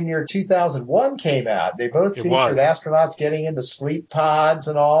the same year 2001 came out. They both featured astronauts getting into sleep pods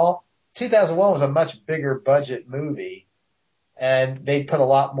and all. 2001 was a much bigger budget movie, and they put a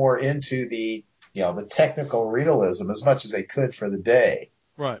lot more into the, the technical realism as much as they could for the day.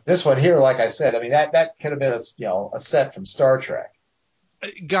 Right. This one here, like I said, I mean, that could have been a set from Star Trek.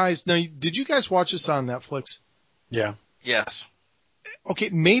 Guys, now, did you guys watch this on Netflix? Yeah. Yes. okay,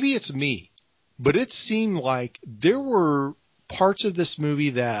 maybe it's me, but it seemed like there were parts of this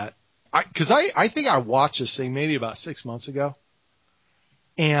movie that because I think I watched this thing maybe about 6 months ago,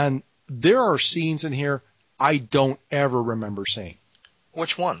 and there are scenes in here I don't ever remember seeing.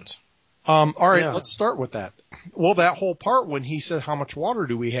 Which ones? All right, let's start with that. Well, that whole part when he said, "How much water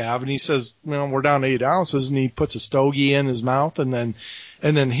do we have?" and he says, "Well, we're down to 8 ounces," and he puts a stogie in his mouth, and then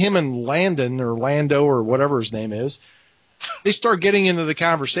him and Landon or Lando or whatever his name is, they start getting into the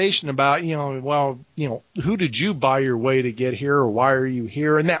conversation about, who did you buy your way to get here, or why are you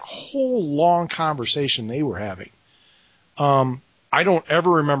here, and that whole long conversation they were having. I don't ever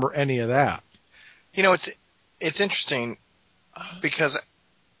remember any of that. It's interesting because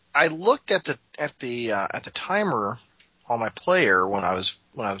I looked at the timer on my player when I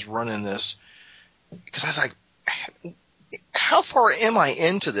was running this, because I was like, how far am I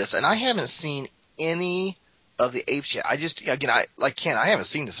into this? And I haven't seen any of the apes yet. I haven't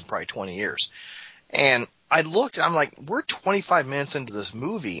seen this in probably 20 years. And I looked and I'm like, we're 25 minutes into this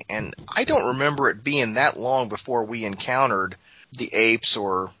movie and I don't remember it being that long before we encountered the apes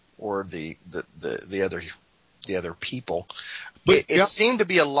or the other people. But it seemed to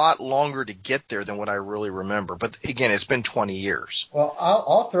be a lot longer to get there than what I really remember. But again, it's been 20 years. Well,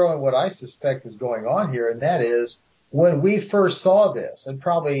 I'll throw in what I suspect is going on here, and that is when we first saw this, and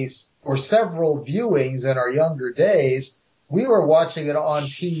probably for several viewings in our younger days, we were watching it on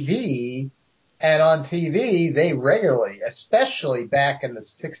TV, and on TV, they regularly, especially back in the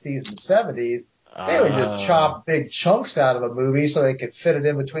 60s and 70s, they would just chop big chunks out of a movie so they could fit it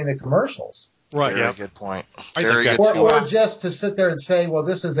in between the commercials. Right. Very good point. Or just to sit there and say, well,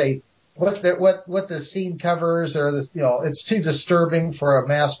 this is what the scene covers, or this, it's too disturbing for a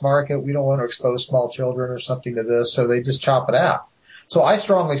mass market. We don't want to expose small children or something to this, so they just chop it out. So I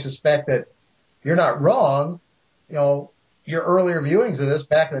strongly suspect that you're not wrong. Your earlier viewings of this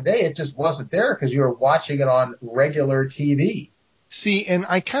back in the day, it just wasn't there because you were watching it on regular TV. See, and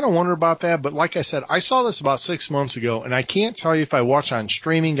I kind of wonder about that, but like I said, I saw this about 6 months ago, and I can't tell you if I watched on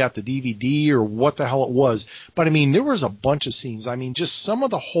streaming, got the DVD, or what the hell it was. But, I mean, there was a bunch of scenes. I mean, just some of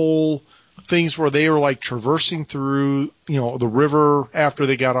the whole things where they were, like, traversing through, the river after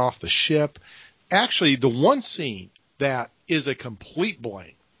they got off the ship. Actually, the one scene that is a complete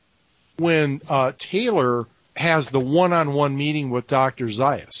blank, when Taylor has the one-on-one meeting with Dr.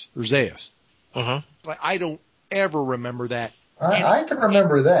 Zaius. Uh-huh. Like, I don't ever remember that. I can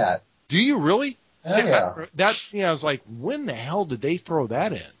remember that. Do you really? Yeah. I was like, when the hell did they throw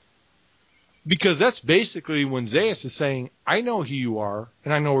that in? Because that's basically when Zaius is saying, I know who you are,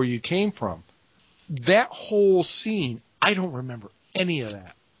 and I know where you came from. That whole scene, I don't remember any of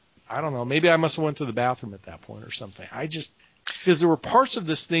that. I don't know. Maybe I must have went to the bathroom at that point or something. Because there were parts of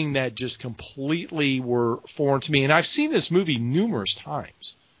this thing that just completely were foreign to me. And I've seen this movie numerous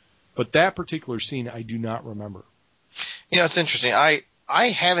times. But that particular scene, I do not remember. It's interesting. I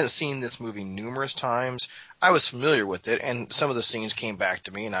haven't seen this movie numerous times. I was familiar with it, and some of the scenes came back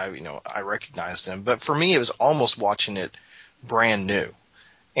to me, and I recognized them. But for me, it was almost watching it brand new.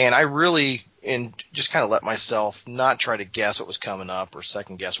 And I really just kind of let myself not try to guess what was coming up or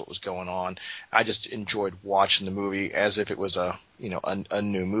second guess what was going on. I just enjoyed watching the movie as if it was a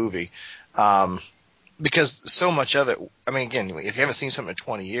new movie. Because so much of it, I mean, again, if you haven't seen something in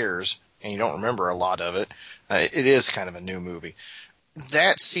 20 years and you don't remember a lot of it, it is kind of a new movie.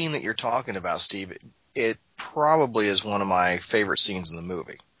 That scene that you're talking about, Steve, it probably is one of my favorite scenes in the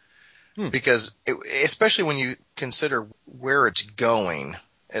movie. Because especially when you consider where it's going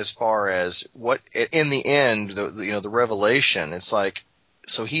as far as what, in the end, the revelation, it's like,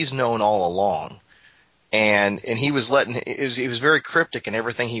 so he's known all along. And he was he was very cryptic in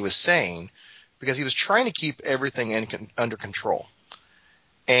everything he was saying because he was trying to keep everything under control.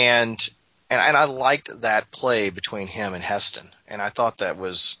 And I liked that play between him and Heston, and I thought that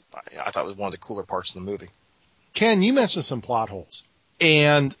was one of the cooler parts of the movie. Ken, you mentioned some plot holes,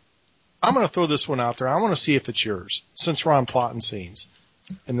 and I'm going to throw this one out there. I want to see if it's yours, since we're on plot and scenes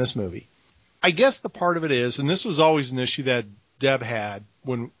in this movie. I guess the part of it is, and this was always an issue that Deb had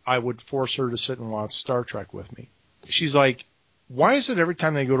when I would force her to sit and watch Star Trek with me. She's like, why is it every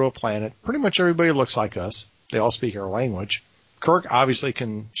time they go to a planet, pretty much everybody looks like us. They all speak our language. Kirk obviously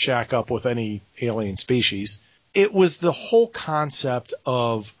can shack up with any alien species. It was the whole concept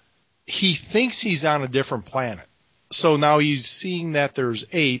of he thinks he's on a different planet. So now he's seeing that there's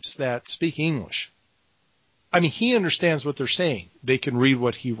apes that speak English. I mean, he understands what they're saying. They can read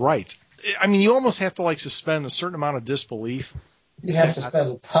what he writes. I mean, you almost have to suspend a certain amount of disbelief. You have to spend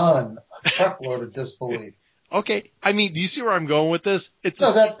a truckload of disbelief. Okay. I mean, do you see where I'm going with this?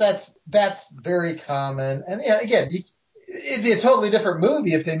 That's very common. And again, it'd be a totally different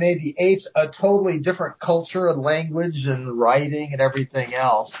movie if they made the apes a totally different culture and language and writing and everything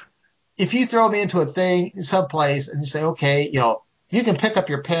else. If you throw me into a thing, someplace, and you say, okay, you can pick up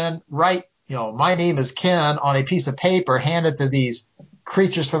your pen, write, my name is Ken on a piece of paper, hand it to these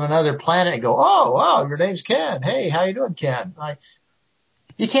creatures from another planet and go, oh, wow, your name's Ken. Hey, how you doing, Ken?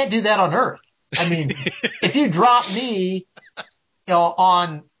 You can't do that on Earth. I mean, if you drop me,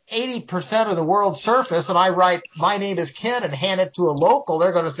 on 80% of the world's surface and I write, my name is Ken and hand it to a local,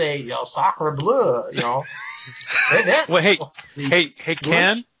 they're going to say, sacre bleu, Well, hey,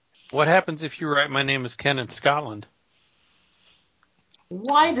 Ken, what happens if you write my name is Ken in Scotland?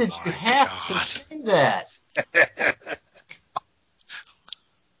 Why did you have to say that?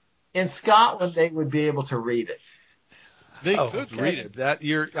 In Scotland, they would be able to read it. They could read it. That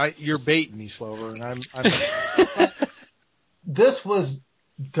you're baiting me, Slover, and I'm This was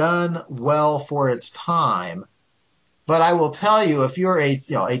done well for its time, but I will tell you, if you're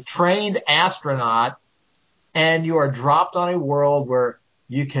a trained astronaut and you are dropped on a world where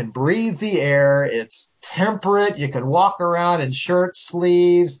you can breathe the air, it's temperate, you can walk around in shirt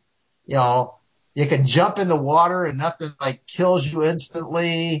sleeves, you can jump in the water and nothing kills you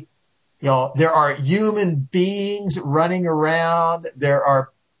instantly. There are human beings running around. There are,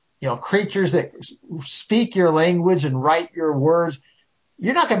 creatures that speak your language and write your words.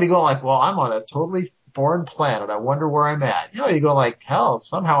 You're not going to be going well, I'm on a totally foreign planet. I wonder where I'm at. You go hell,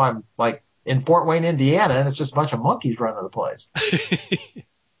 somehow I'm in Fort Wayne, Indiana, and it's just a bunch of monkeys running the place.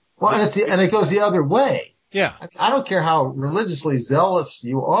 Well, and it goes the other way. Yeah. I don't care how religiously zealous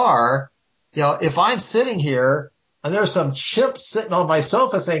you are. If I'm sitting here and there's some chimp sitting on my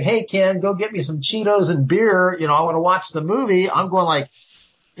sofa saying, hey, Ken, go get me some Cheetos and beer. I want to watch the movie. I'm going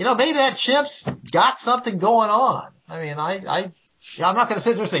maybe that chimp's got something going on. I mean, I'm not going to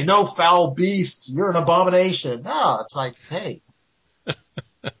sit there and say, no, foul beast, you're an abomination. No, it's hey,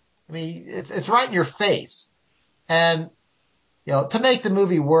 I mean, it's right in your face. And, to make the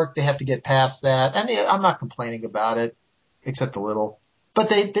movie work, they have to get past that. I mean, I'm not complaining about it, except a little. But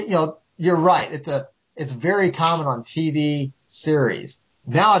they you're right. It's very common on TV series.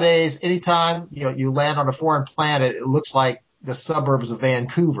 Nowadays, anytime, you land on a foreign planet, it looks like the suburbs of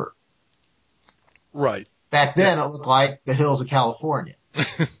Vancouver. Right. Back then, it looked like the hills of California.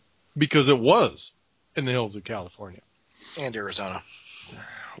 Because it was in the hills of California. And Arizona.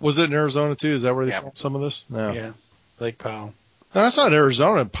 Was it in Arizona, too? Is that where they filmed some of this? No. Yeah. Lake Powell. No, that's not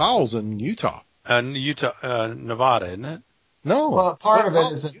Arizona. Powell's in Utah. Nevada, isn't it? No. Well, part of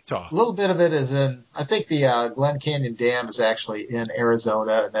it is in Utah. A little bit of it is in, I think the Glen Canyon Dam is actually in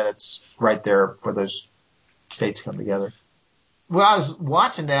Arizona, and then it's right there where those states come together. When I was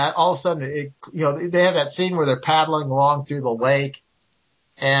watching that, all of a sudden, they have that scene where they're paddling along through the lake,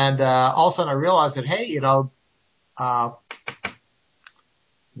 and all of a sudden I realized that, hey,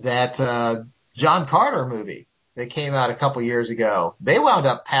 that John Carter movie that came out a couple years ago, they wound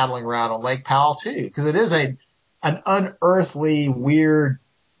up paddling around on Lake Powell too, because it is an unearthly, weird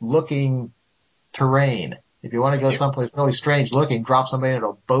looking terrain. If you want to go someplace really strange looking, drop somebody in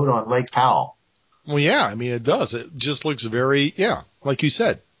a boat on Lake Powell. Well, yeah, I mean, it does. It just looks very, like you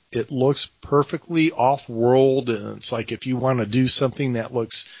said, it looks perfectly off-world, and it's like if you want to do something that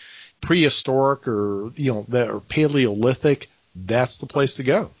looks prehistoric or, or Paleolithic, that's the place to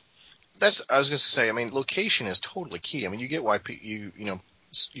go. I was going to say, I mean, location is totally key. I mean, you get why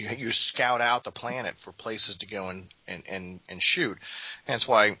you scout out the planet for places to go and shoot. And that's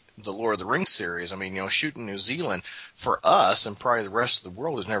why the Lord of the Rings series, I mean, shoot in New Zealand, for us and probably the rest of the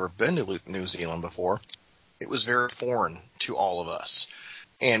world who's never been to New Zealand before, it was very foreign to all of us.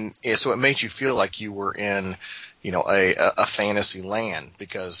 And so it makes you feel like you were in, a fantasy land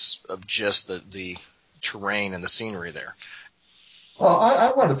because of just the terrain and the scenery there. Well,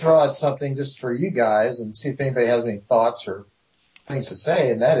 I want to throw out something just for you guys and see if anybody has any thoughts or things to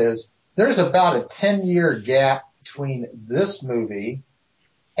say, and that is there's about a 10-year gap between this movie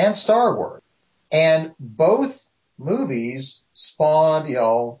and Star Wars. And both movies spawned,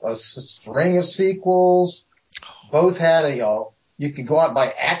 a string of sequels. Both had you could go out and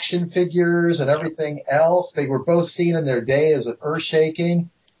buy action figures and everything else. They were both seen in their day as an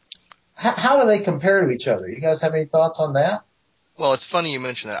earth-shaking. How do they compare to each other? You guys have any thoughts on that? Well, it's funny you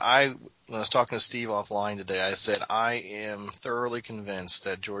mentioned that. When I was talking to Steve offline today, I said I am thoroughly convinced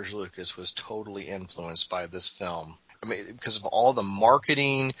that George Lucas was totally influenced by this film. I mean, because of all the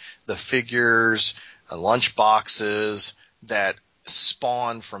marketing, the figures, the lunch boxes that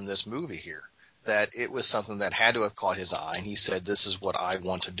spawned from this movie here, that it was something that had to have caught his eye. And he said, this is what I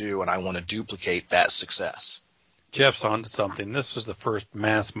want to do, and I want to duplicate that success. Jeff's on to something. This was the first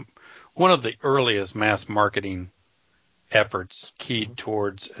one of the earliest mass marketing efforts keyed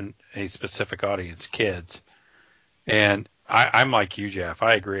towards a specific audience, kids. And I'm like you, Jeff.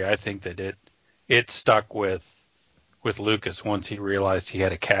 I agree. I think that it stuck with Lucas once he realized he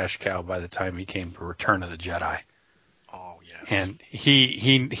had a cash cow by the time he came to Return of the Jedi. Oh, yes. And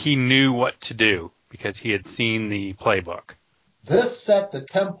he knew what to do because he had seen the playbook. This set the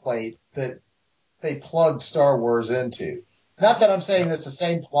template that they plugged Star Wars into. Not that I'm saying it's the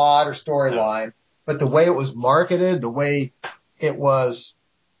same plot or storyline, but the way it was marketed, the way it was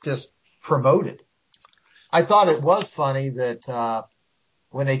just promoted. I thought it was funny that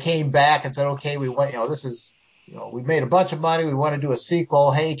when they came back and said, okay, we want, we made a bunch of money, we want to do a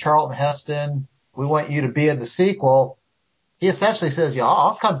sequel. Hey, Charlton Heston, we want you to be in the sequel. He essentially says,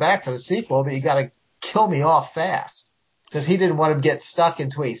 I'll come back for the sequel, but you got to kill me off fast. Because he didn't want to get stuck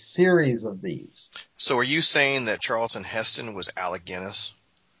into a series of these. So are you saying that Charlton Heston was Alec Guinness?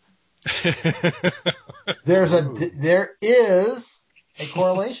 There is a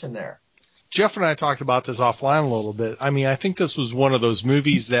correlation there. Jeff and I talked about this offline a little bit. I mean, I think this was one of those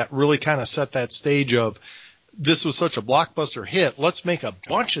movies that really kind of set that stage of this was such a blockbuster hit. Let's make a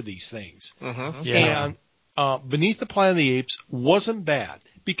bunch of these things. Mm-hmm. Yeah. And Beneath the Planet of the Apes wasn't bad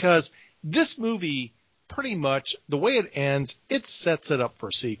because this movie, pretty much the way it ends, it sets it up for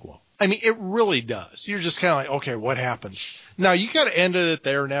a sequel. I mean, it really does. You're just kind of like, okay, what happens? Now, you could have ended it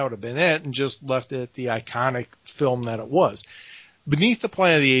there, now it would have been it, and just left it the iconic film that it was. Beneath the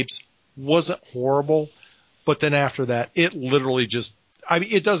Planet of the Apes wasn't horrible, but then after that, it literally just, I mean,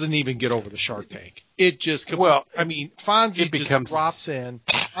 it doesn't even get over the Shark Tank. It just, Fonzie just drops in.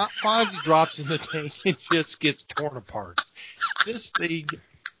 Fonzie drops in the tank and just gets torn apart. This thing...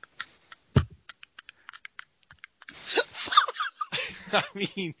 I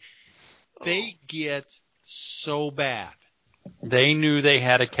mean, they get so bad. They knew they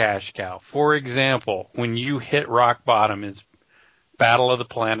had a cash cow. For example, when you hit rock bottom is Battle of the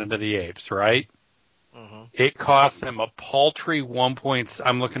Planet of the Apes, right? Mm-hmm. It cost them a paltry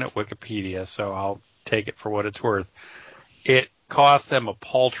I'm looking at Wikipedia, so I'll take it for what it's worth. It cost them a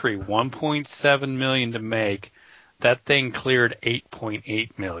paltry $1.7 million to make. That thing cleared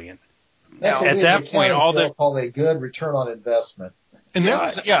 $8.8 million. Now, at that point, called a good return on investment. And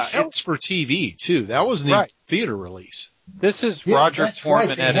that was for TV too. That wasn't even theater release. This is Roger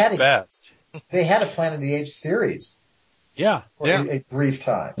Corman at his best. They had a Planet of the Apes series. Yeah. For a brief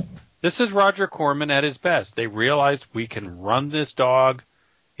time. This is Roger Corman at his best. They realized we can run this dog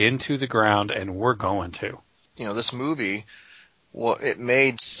into the ground, and we're going to. You know, this movie, it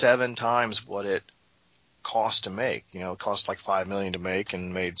made 7 times what it cost to make. You know, it cost like $5 million to make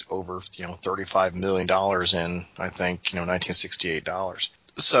and made over, $35 million in, I think, $1968.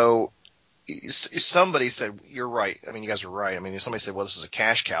 So somebody said, you're right. I mean, you guys are right. I mean, somebody said, well, this is a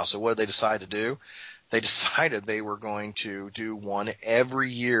cash cow. So what did they decide to do? They decided they were going to do one every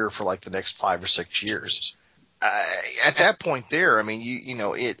year for like the next 5 or 6 years. At that point there, I mean,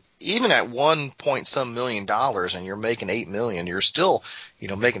 even at $1 million and you're making $8 million, you're still,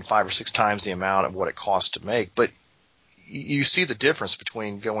 making 5 or 6 times the amount of what it costs to make. But you see the difference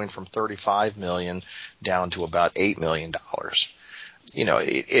between going from $35 million down to about $8 million.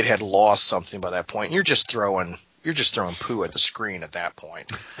 It had lost something by that point. You're just throwing poo at the screen at that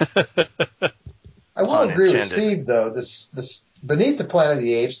point. I will agree with Steve though. This Beneath the Planet of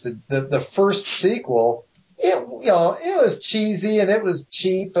the Apes, the first sequel, it was cheesy and it was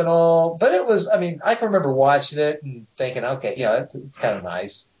cheap and all, but it was, I mean, I can remember watching it and thinking, okay, it's kind of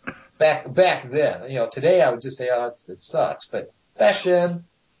nice. Back then, today I would just say, it sucks, but back then,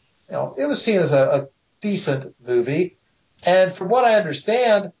 it was seen as a decent movie. And from what I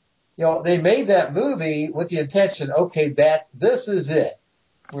understand, they made that movie with the intention, okay, this is it.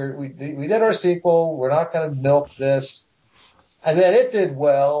 We did our sequel. We're not going to milk this. And then it did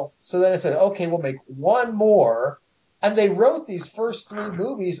well. So then I said, okay, we'll make one more. And they wrote these first 3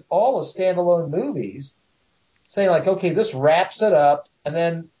 movies all as standalone movies, saying like, okay, this wraps it up. And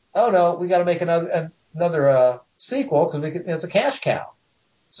then, oh no, we got to make another sequel because it's a cash cow.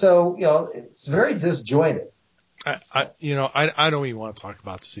 So, it's very disjointed. I don't even want to talk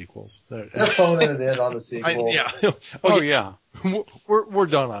about the sequels. They're phoning it in on the sequel. Yeah. We're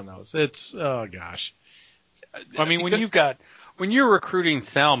done on those. It's, oh gosh. I mean, when you're recruiting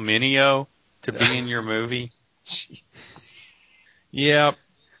Sal Mineo to be in your movie. Yeah,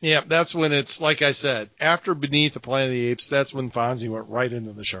 that's when it's, like I said, after Beneath the Planet of the Apes, that's when Fonzie went right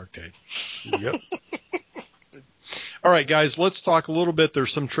into the Shark Tank. Yep. All right, guys, let's talk a little bit.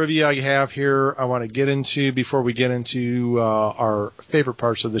 There's some trivia I have here I want to get into before we get into our favorite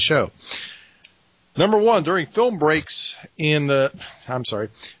parts of the show. Number 1, during breaks in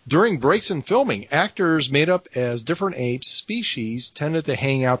filming, actors made up as different ape species tended to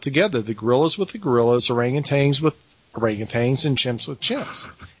hang out together. The gorillas with the gorillas, orangutans with orangutans, and chimps with chimps.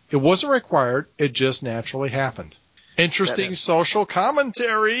 It wasn't required. It just naturally happened. Interesting social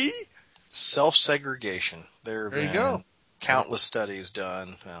commentary. Self-segregation. There have you go. been countless studies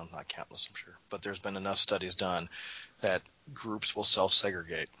done. Well, not countless, I'm sure, but there's been enough studies done that groups will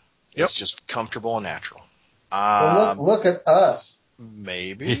self-segregate. Yep. It's just comfortable and natural. Well, look at us.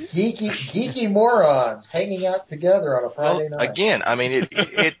 Maybe. Geeky morons hanging out together on a Friday night. Again, I mean,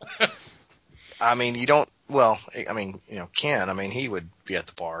 you don't, Ken, he would be at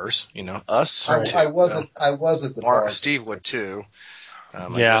the bars, us. I was at the bar. Steve would too.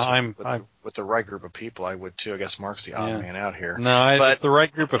 With the right group of people, I would too. I guess Mark's the odd man out here. No, it's the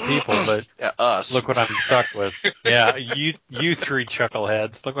right group of people, but us. Look what I'm stuck with. Yeah, you three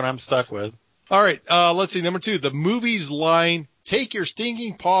chuckleheads. Look what I'm stuck with. All right, let's see. Number 2, the movie's line, "Take your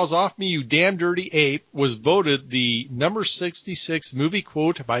stinking paws off me, you damn dirty ape," was voted the number 66 movie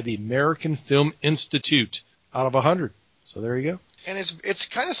quote by the American Film Institute out of 100. So there you go. And it's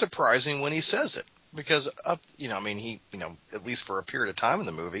kind of surprising when he says it. Because at least for a period of time in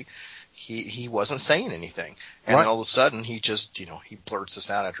the movie, he wasn't saying anything, and then all of a sudden he just, he blurts this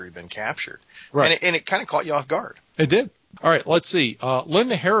out after he'd been captured, right? And it kind of caught you off guard. It did. All right, let's see.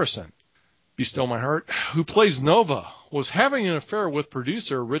 Linda Harrison, "Be Still My Heart," who plays Nova, was having an affair with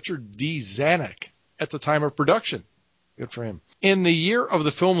producer Richard D. Zanuck at the time of production. Good for him. In the year of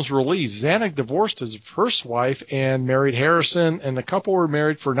the film's release, Zanuck divorced his first wife and married Harrison, and the couple were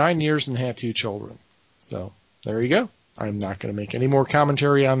married for 9 years and had 2 children. So there you go. I'm not going to make any more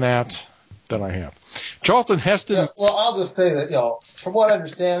commentary on that than I have. Charlton Heston. Yeah, well, I'll just say that, from what I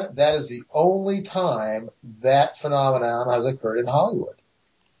understand, that is the only time that phenomenon has occurred in Hollywood.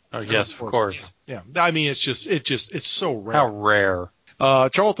 Oh, yes, of course. Yeah. I mean, it's so rare. How rare.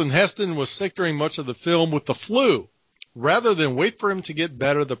 Charlton Heston was sick during much of the film with the flu. Rather than wait for him to get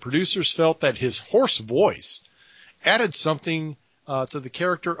better, the producers felt that his hoarse voice added something to the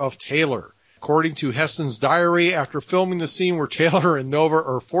character of Taylor. According to Heston's diary, after filming the scene where Taylor and Nova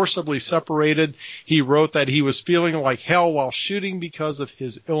are forcibly separated, he wrote that he was feeling like hell while shooting because of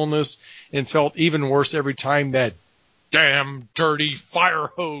his illness and felt even worse every time that damn dirty fire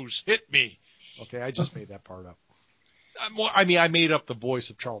hose hit me. Okay, I just made that part up. I made up the voice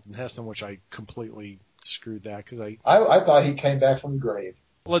of Charlton Heston, which I completely screwed that because I thought he came back from the grave.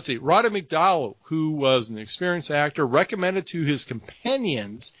 Let's see. Roddy McDowell, who was an experienced actor, recommended to his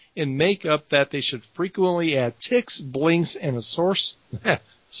companions in makeup that they should frequently add ticks, blinks, and assorted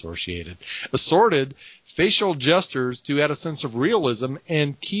facial gestures to add a sense of realism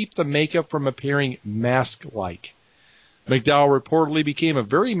and keep the makeup from appearing mask-like. McDowell reportedly became a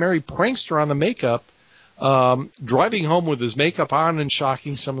very merry prankster on the makeup, driving home with his makeup on and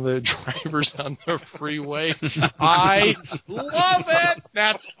shocking some of the drivers on the freeway. I love it.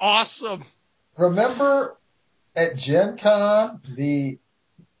 That's awesome. Remember at Gen Con, the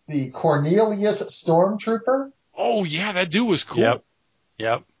Cornelius Stormtrooper? Oh, yeah, that dude was cool.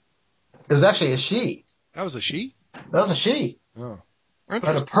 Yep. It was actually a she. That was a she? That was a she. Oh.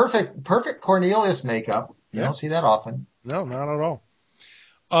 But a perfect Cornelius makeup. You don't see that often. No, not at all.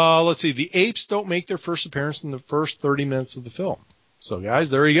 Let's see. The apes don't make their first appearance in the first 30 minutes of the film. So, guys,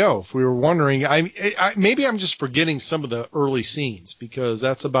 there you go. If we were wondering, maybe I'm just forgetting some of the early scenes because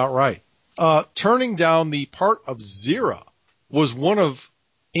that's about right. Turning down the part of Zira was one of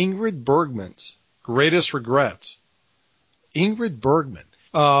Ingrid Bergman's greatest regrets. Ingrid Bergman.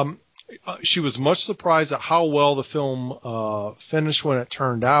 She was much surprised at how well the film finished when it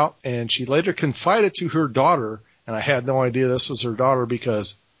turned out, and she later confided to her daughter, and I had no idea this was her daughter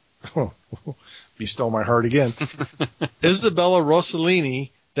because, you stole my heart again, Isabella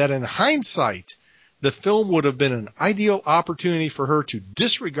Rossellini, that in hindsight, the film would have been an ideal opportunity for her to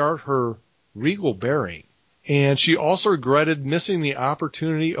disregard her regal bearing. And she also regretted missing the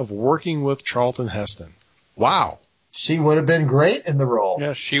opportunity of working with Charlton Heston. Wow. She would have been great in the role.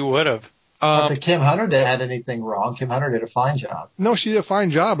 Yeah, she would have. Not that Kim Hunter had anything wrong. Kim Hunter did a fine job. No, she did a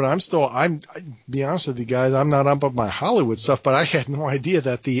fine job, but I'm be honest with you guys, I'm not up on my Hollywood stuff, but I had no idea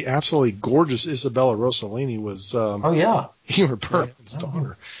that the absolutely gorgeous Isabella Rossellini was, Ingrid Bergman's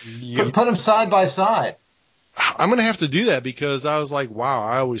daughter. Put them side by side. I'm going to have to do that because I was like, wow,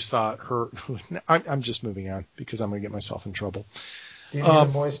 I always thought her, I'm just moving on because I'm going to get myself in trouble. Do you need a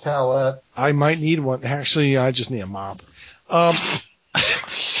moist towelette? I might need one. Actually, I just need a mop.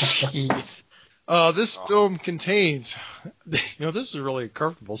 This film contains, this is really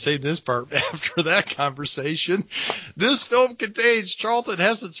comfortable saying this part after that conversation. This film contains Charlton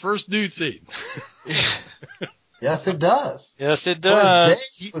Heston's first nude scene. Yes, it does. Yes, it For his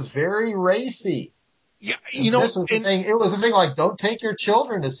does. day, it was very racy. Yeah, This was the thing. It was the thing like, don't take your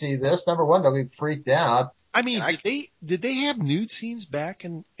children to see this. Number one, they'll be freaked out. I mean, did they have nude scenes back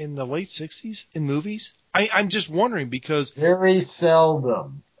in the late 60s in movies? I'm just wondering because Very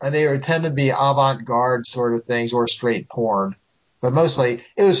seldom. And they tend to be avant-garde sort of things or straight porn. But mostly,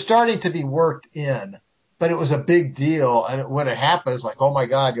 it was starting to be worked in. But it was a big deal. And when it happened, it's like, oh my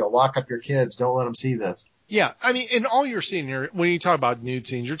God, lock up your kids. Don't let them see this. yeah, I mean, and all you're seeing here, when you talk about nude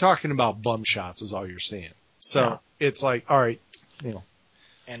scenes, you're talking about bum shots is all you're seeing. So It's like, all right,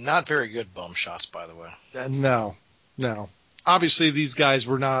 And not very good bum shots, by the way. No. Obviously, these guys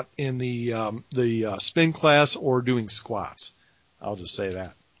were not in the spin class or doing squats. I'll just say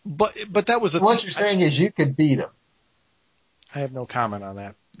that. But that was What you're saying is you could beat them. I have no comment on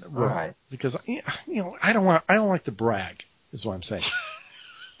that. Right. Because I don't like to brag. Is what I'm saying.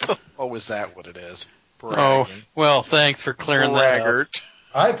 Oh, is that what it is? Oh, Bragging. well, thanks for clearing that up. Braggart.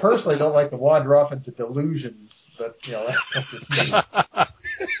 I personally don't like to wander off into delusions, but that's just me.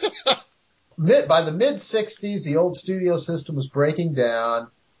 By the mid-'60s, the old studio system was breaking down.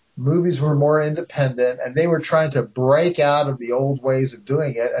 Movies were more independent, and they were trying to break out of the old ways of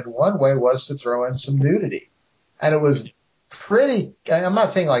doing it. And one way was to throw in some nudity. And it was pretty, I'm not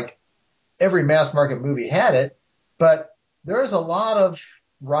saying like every mass market movie had it, but there's a lot of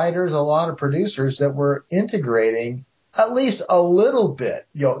writers, a lot of producers that were integrating at least a little bit.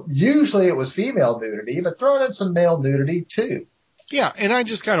 Usually it was female nudity, but throwing in some male nudity too. Yeah, and I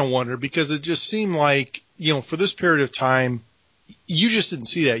just kind of wonder because it just seemed like, for this period of time, you just didn't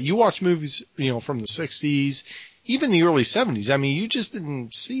see that. You watch movies, from the 60s, even the early 70s. I mean, you just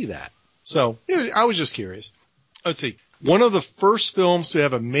didn't see that. So I was just curious. Let's see. One of the first films to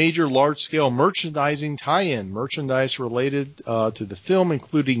have a major large-scale merchandising tie-in, merchandise related to the film,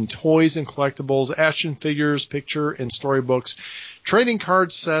 including toys and collectibles, action figures, picture and storybooks, trading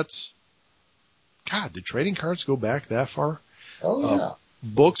card sets. God, did trading cards go back that far? Oh, yeah.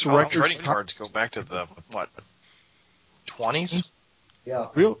 Books, records. Trading cards go back to the, 20s? Yeah.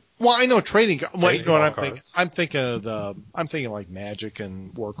 Real? Well, I know trading. Well, you know what I'm Cards. thinking? I'm thinking like Magic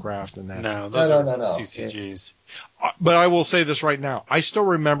and Warcraft and that. No, those No. are CCGs. But I will say this right now. I still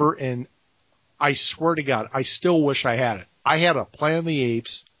remember, and I swear to God, I still wish I had it. I had a Planet of the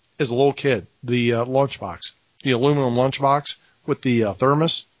Apes as a little kid, the lunchbox, the aluminum lunchbox with the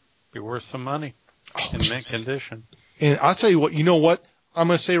thermos. Be worth some money in mint Jesus. condition. And I'll tell you what, you know what? I'm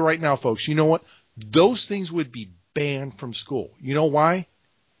going to say right now, folks, you know what? Those things would be banned from school. You know why?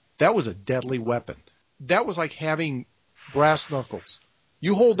 That was a deadly weapon. That was like having brass knuckles.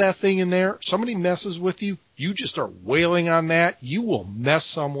 You hold that thing in there, somebody messes with you, you just start wailing on that, you will mess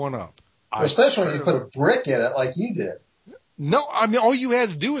someone up. Especially when you put a brick in it like you did. No, I mean, all you had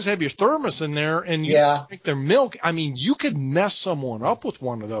to do was have your thermos in there and you drink their milk. I mean, you could mess someone up with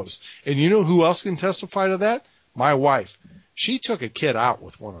one of those. And you know who else can testify to that? My wife. She took a kid out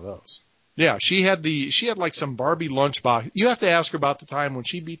with one of those. Yeah, she had like some Barbie lunchbox. You have to ask her about the time when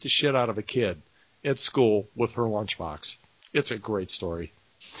she beat the shit out of a kid at school with her lunchbox. It's a great story.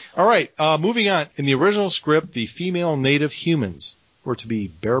 All right, moving on. In the original script, the female native humans were to be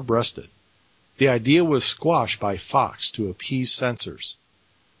bare-breasted. The idea was squashed by Fox to appease censors.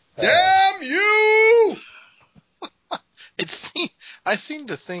 Damn you! I seem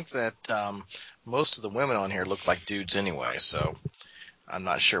to think that most of the women on here look like dudes anyway, so I'm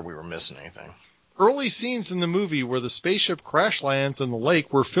not sure we were missing anything. Early scenes in the movie where the spaceship crash lands in the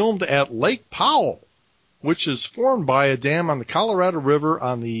lake were filmed at Lake Powell, which is formed by a dam on the Colorado River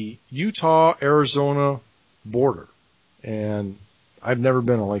on the Utah-Arizona border. And I've never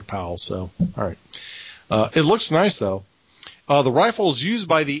been to Lake Powell, so all right. It looks nice, though. The rifles used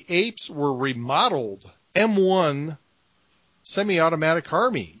by the Apes were remodeled M1 semi-automatic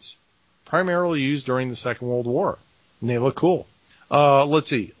carbines, primarily used during the Second World War. And they look cool. Let's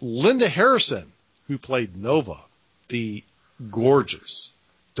see. Linda Harrison, who played Nova, the gorgeous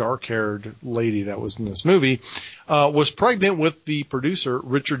dark-haired lady that was in this movie, was pregnant with the producer,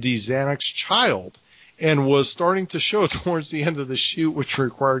 Richard D. Zanuck's child, and was starting to show towards the end of the shoot, which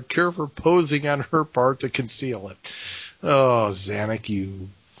required careful posing on her part to conceal it. Oh, Zanuck, you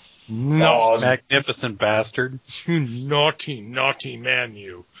naughty, Magnificent bastard. you naughty, naughty man,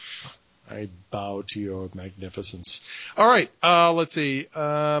 you. I bow to your magnificence. All right, let's see.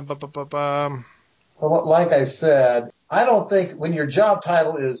 Well, like I said, I don't think when your job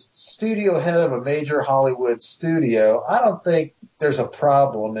title is studio head of a major Hollywood studio, I don't think there's a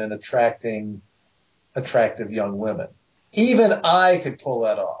problem in attracting attractive young women. Even I could pull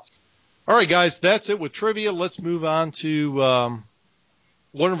that off. All right, guys, that's it with trivia. Let's move on to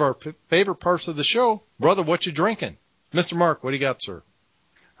one of our favorite parts of the show. Brother, what you drinking? Mr. Mark, what do you got, sir?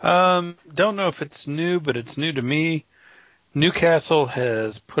 Don't know if it's new, but it's new to me. Newcastle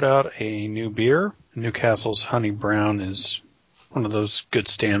has put out a new beer. Newcastle's Honey Brown is one of those good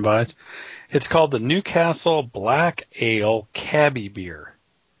standbys. It's called the Newcastle Black Ale Cabbie Beer.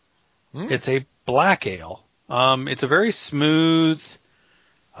 It's a black ale. It's a very smooth.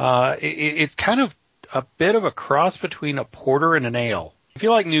 It's kind of a bit of a cross between a porter and an ale. If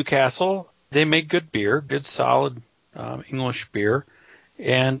you like Newcastle, they make good beer, good solid English beer.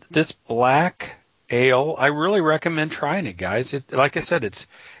 And this black ale, I really recommend trying it, guys. Like I said, it's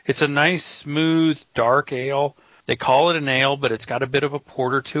a nice, smooth, dark ale. They call it an ale, but it's got a bit of a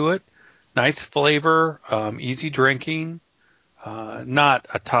porter to it. Nice flavor, easy drinking. Not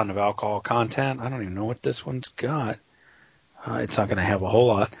a ton of alcohol content. I don't even know what this one's got. It's not going to have a whole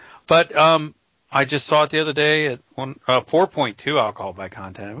lot. But I just saw it the other day at 4.2 alcohol by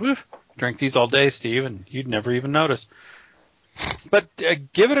content. Woof. Drink these all day, Steve, and you'd never even notice. But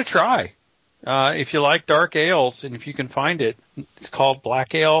give it a try. If you like dark ales, and if you can find it, it's called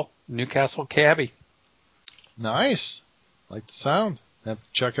Black Ale Newcastle Cabbie. Nice. Like the sound. Have to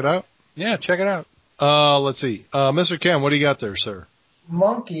check it out. Yeah, check it out. Let's see. Mr. Ken, what do you got there, sir?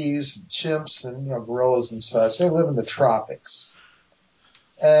 Monkeys, chimps, and gorillas and such, they live in the tropics.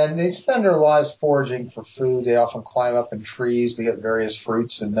 And they spend their lives foraging for food. They often climb up in trees to get various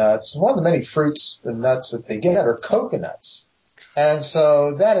fruits and nuts. And one of the many fruits and nuts that they get are coconuts. And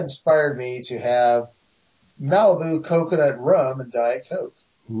so that inspired me to have Malibu coconut rum and Diet Coke.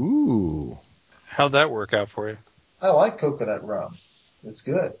 Ooh. How'd that work out for you? I like coconut rum. It's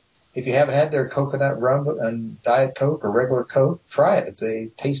good. If you haven't had their coconut rum and Diet Coke or regular Coke, try it. It's a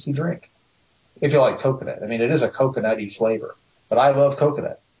tasty drink. If you like coconut. I mean, it is a coconutty flavor, but I love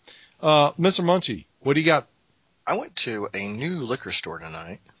coconut. Mr. Munchie, what do you got? I went to a new liquor store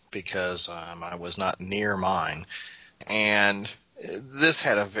tonight because I was not near mine, and this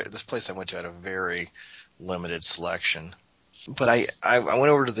place I went to had a very limited selection. But I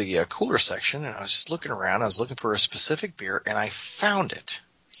went over to the cooler section, and I was just looking around. I was looking for a specific beer, and I found it.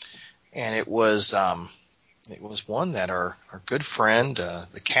 And it was one that our good friend,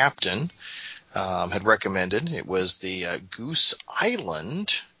 the captain, had recommended. It was the Goose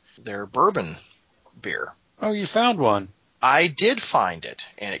Island, their bourbon beer. Oh, you found one. I did find it,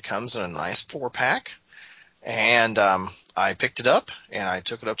 and it comes in a nice 4-pack. And I picked it up, and I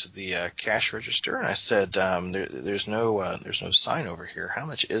took it up to the cash register, and I said, "There's no sign over here. How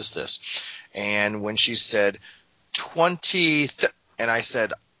much is this?" And when she said 20, and I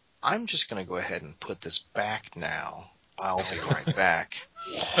said, "I'm just going to go ahead and put this back now. I'll be right back."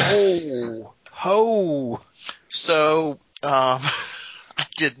 Ho! So I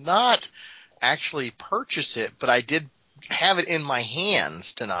did not actually purchase it, but I did have it in my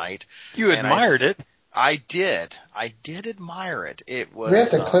hands tonight. You admired it. I did. I did admire it. It was. Do we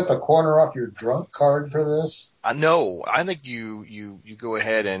have to clip a corner off your drunk card for this? No, I think you go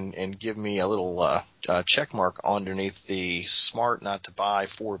ahead and give me a little check mark underneath the smart not to buy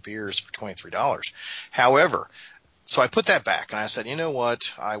 4 beers for $23. However, so I put that back and I said, you know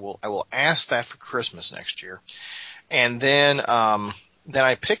what? I will ask that for Christmas next year. And then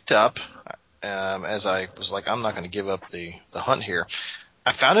I picked up as I was like, I'm not going to give up the hunt here.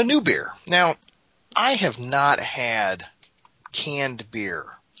 I found a new beer. Now, I have not had canned beer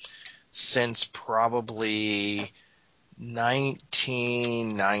since probably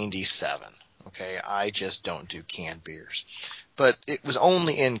 1997. Okay, I just don't do canned beers. But it was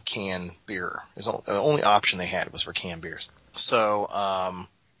only in canned beer. The only option they had was for canned beers. So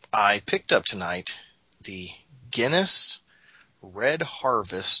I picked up tonight the Guinness Red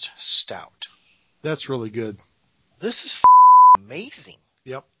Harvest Stout. That's really good. This is amazing.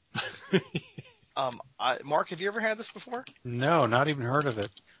 Yep. Mark, have you ever had this before? No, not even heard of it.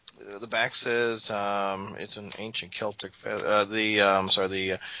 The back says it's an ancient Celtic.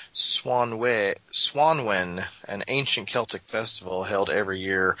 The Swanwen, an ancient Celtic festival held every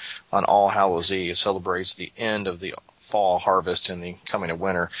year on All Hallows Eve. It celebrates the end of the fall harvest and the coming of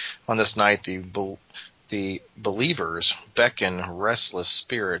winter. On this night, the believers beckon restless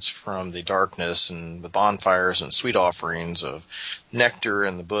spirits from the darkness and the bonfires and sweet offerings of nectar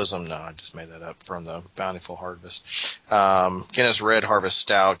in the bosom. No, I just made that up. From the bountiful harvest. Guinness Red Harvest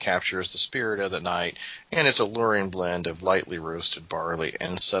Stout captures the spirit of the night, and it's a alluring blend of lightly roasted barley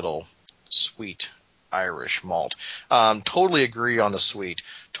and subtle sweet Irish malt. Totally agree on the sweet.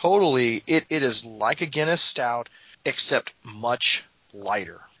 Totally, it is like a Guinness Stout, except much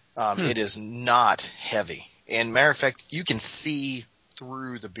lighter. It is not heavy. And matter of fact, you can see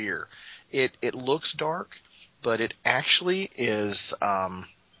through the beer. It looks dark, but it actually is.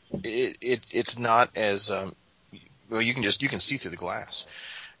 It's not as well. You can see through the glass.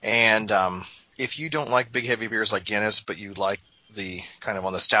 And if you don't like big heavy beers like Guinness, but you like the kind of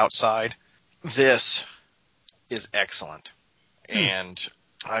on the stout side, this is excellent. And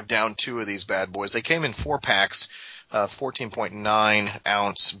I've downed 2 of these bad boys. They came in 4 packs, 14.9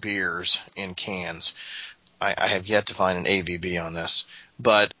 ounce beers in cans. I have yet to find an ABV on this,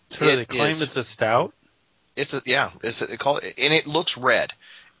 but so they claim it's a stout. They call it, and it looks red.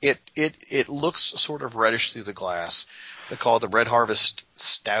 It looks sort of reddish through the glass. They call it the Red Harvest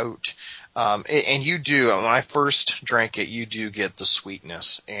Stout. And you do, when I first drank it, you do get the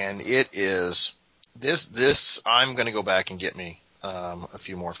sweetness, and it is this. I'm going to go back and get me a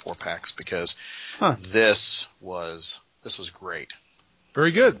few more 4-packs because this was great.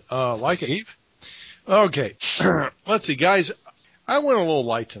 Very good. Like it. Okay. Let's see, guys. I went a little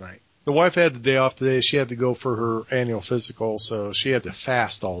light tonight. The wife had the day off today. She had to go for her annual physical, so she had to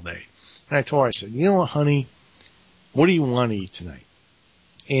fast all day. And I told her, I said, you know what, honey? What do you want to eat tonight?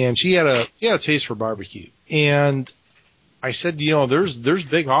 And she had a taste for barbecue. And I said, there's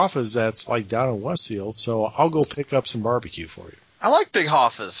Big Hoffa's that's like down in Westfield, so I'll go pick up some barbecue for you. I like Big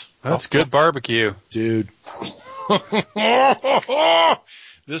Hoffa's. That's good barbecue. Dude.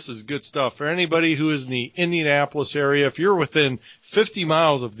 This is good stuff. For anybody who is in the Indianapolis area, if you're within 50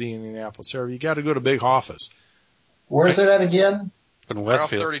 miles of the Indianapolis area, you got to go to Big Hoffa's. Where's it at again? In Right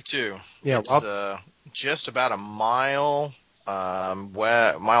off Westfield. 32. Yeah, it's just about a mile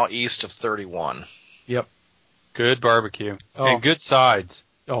east of 31. Yep. Good barbecue. Oh. And good sides.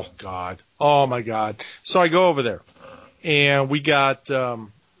 Oh, God. Oh, my God. So I go over there, and we got a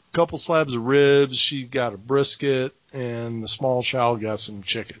couple slabs of ribs. She got a brisket, and the small child got some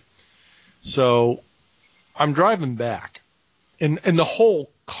chicken. So I'm driving back, and the whole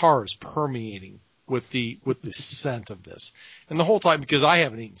car is permeating with the scent of this. And the whole time, because I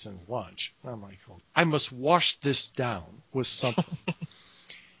haven't eaten since lunch, I'm like, oh, I must wash this down with something.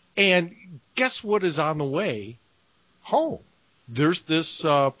 And guess what is on the way home? There's this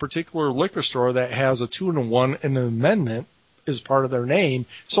particular liquor store that has a 2-in-1 and an amendment is part of their name,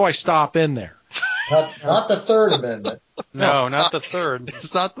 so I stop in there. Not the Third Amendment. No, not the third.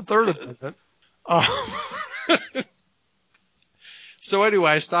 It's not the Third Amendment. So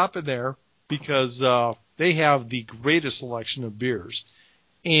anyway, I stop in there because they have the greatest selection of beers.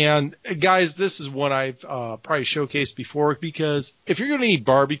 And guys, this is one I've probably showcased before, because if you're going to eat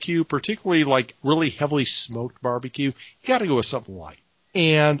barbecue, particularly like really heavily smoked barbecue, you got to go with something light.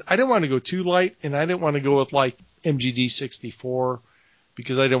 And I didn't want to go too light, and I didn't want to go with like MGD 64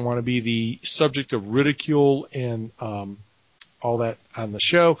 because I didn't want to be the subject of ridicule and all that on the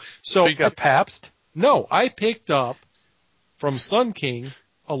show. So you got Pabst? No, I picked up from Sun King,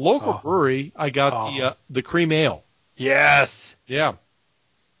 a local brewery. I got the cream ale. Yes. Yeah.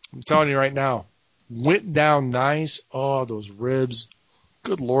 I'm telling you right now, went down nice. Oh, those ribs.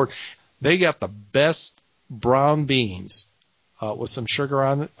 Good Lord. They got the best brown beans with some sugar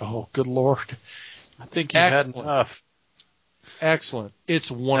on it. Oh, good Lord. I think you've had enough. Excellent. It's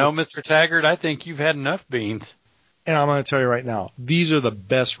wonderful. No, Mr. Taggart, I think you've had enough beans. And I'm going to tell you right now, these are the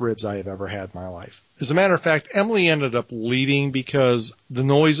best ribs I have ever had in my life. As a matter of fact, Emily ended up leaving because the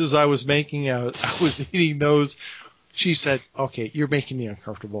noises I was making, I was eating those. She said, okay, you're making me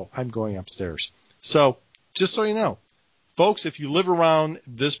uncomfortable. I'm going upstairs. So just so you know, folks, if you live around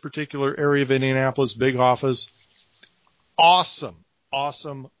this particular area of Indianapolis, Big Hoffa's, awesome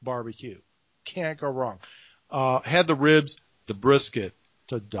barbecue. Can't go wrong. Had the ribs, the brisket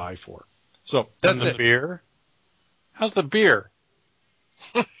to die for. So that's it. Beer? How's the beer?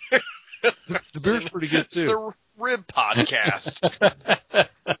 The beer's pretty good too. It's the Rib Podcast.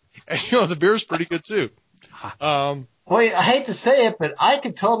 And, the beer's pretty good too. Well, I hate to say it, but I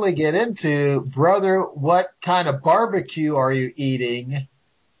could totally get into, brother, what kind of barbecue are you eating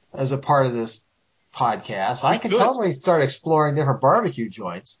as a part of this podcast? I could totally start exploring different barbecue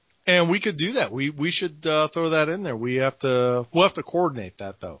joints. And we could do that. We should throw that in there. We'll have to coordinate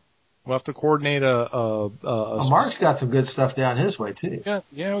that though. We'll have to coordinate Mark's got some good stuff down his way too.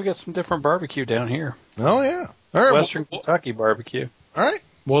 Yeah, we got some different barbecue down here. Oh yeah. All right. Western Kentucky barbecue. All right.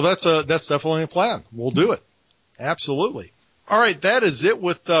 Well, that's definitely a plan. We'll do it. Absolutely. All right. That is it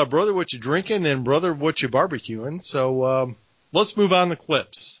with Brother What You Drinking and Brother What You Barbecuing. So let's move on to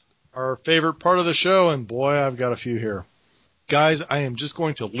clips. Our favorite part of the show, and boy, I've got a few here. Guys, I am just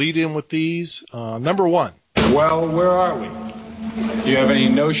going to lead in with these. Number one. Well, where are we? Do you have any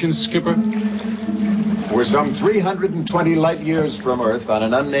notions, Skipper? We're We're some 320 light years from Earth on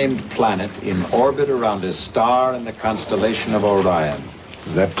an unnamed planet in orbit around a star in the constellation of Orion.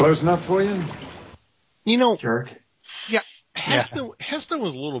 Is that close enough for you? You know, Jerk. yeah, Heston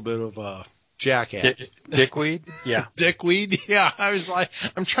was a little bit of a jackass. Dickweed? Yeah. Dickweed? Yeah, I was like,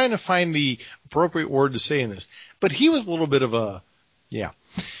 I'm trying to find the appropriate word to say in this. But he was a little bit of a, yeah.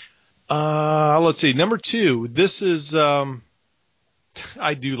 Let's see, number 2, this is,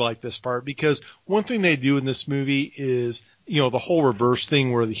 I do like this part because one thing they do in this movie is, you know, the whole reverse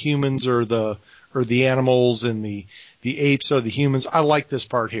thing where the humans are the animals and the apes are the humans. I like this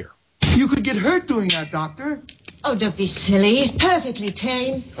part here. You could get hurt doing that, Doctor. Oh, don't be silly. He's perfectly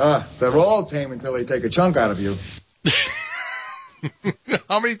tame. They're all tame until they take a chunk out of you.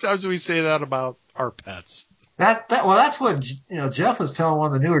 How many times do we say that about our pets? Well, that's what Jeff was telling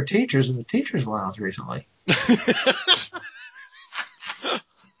one of the newer teachers in the teachers' lounge recently.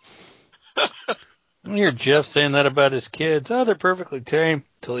 I hear Jeff saying that about his kids. Oh, they're perfectly tame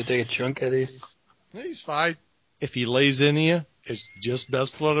until they take a chunk out of you. He's fine. If he lays into you, it's just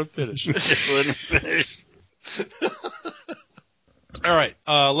best to let him finish. Just let him finish. All right.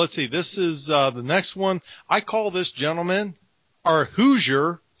 Let's see. This is the next one. I call this, gentleman, our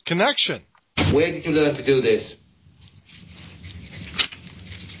Hoosier connection. Where did you learn to do this?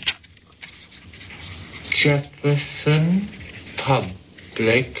 Jefferson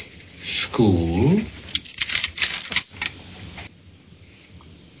Public School,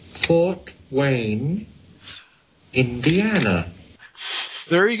 Fort Wayne, Indiana.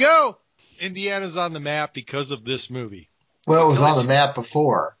 There you go. Indiana's on the map because of this movie. Well, it was on the map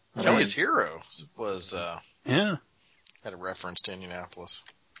before. Kelly's Hero was Yeah. had a reference to Indianapolis.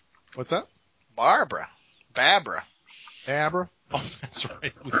 What's that? Babra. Babra? Oh, that's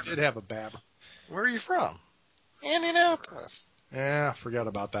right. We did have a Babra. Where are you from? Indianapolis. Yeah, I forgot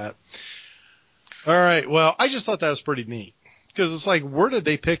about that. All right. Well, I just thought that was pretty neat because it's like, where did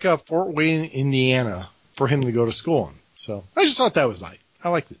they pick up Fort Wayne, Indiana for him to go to school in? So I just thought that was nice. I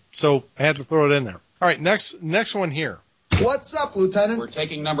liked it. So I had to throw it in there. All right. Next one here. What's up, Lieutenant? We're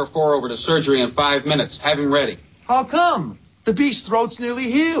taking number 4 over to surgery in 5 minutes. Have him ready. How come? The beast's throat's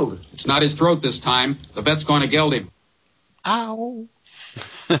nearly healed. It's not his throat this time. The vet's going to gild him. Ow.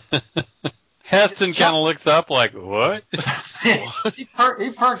 Heston kind of looks up like, what? He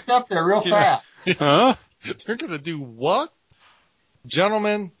perked up there real fast. Huh? They're going to do what?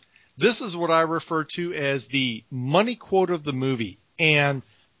 Gentlemen, this is what I refer to as the money quote of the movie. And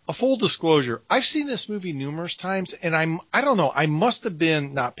a full disclosure, I've seen this movie numerous times, and I don't know, I must have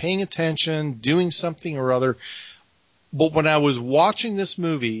been not paying attention, doing something or other. But when I was watching this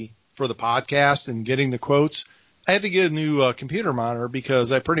movie for the podcast and getting the quotes, I had to get a new computer monitor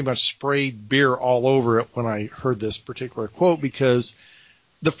because I pretty much sprayed beer all over it when I heard this particular quote, because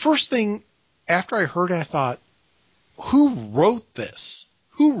the first thing after I heard it, I thought, who wrote this?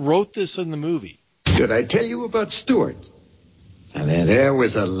 Who wrote this in the movie? Did I tell you about Stuart? And then there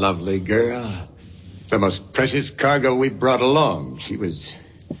was a lovely girl. The most precious cargo we brought along. She was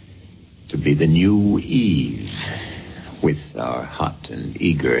to be the new Eve. With our hot and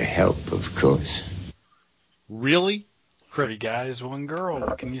eager help, of course. Really? 3 guys, 1 girl.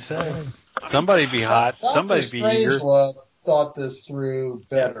 What can you say? Somebody be hot. Somebody be eager. Strangelove thought this through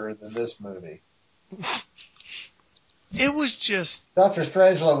better than this movie. It was just... Dr.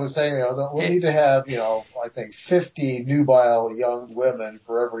 Strangelove was saying, that we need to have, I think 50 nubile young women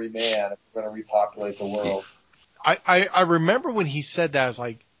for every man if we're going to repopulate the world. I remember when he said that, I was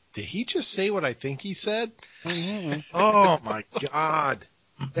like, did he just say what I think he said? Mm-hmm. Oh, my God.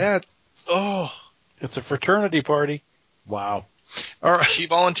 It's a fraternity party. Wow. All right. She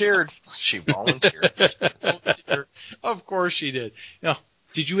volunteered. Of course she did. Now,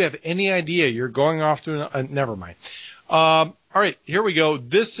 did you have any idea you're going off to never mind. All right, here we go.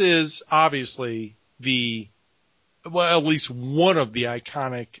 This is obviously at least one of the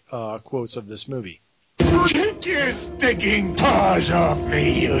iconic quotes of this movie. Take your stinking paws off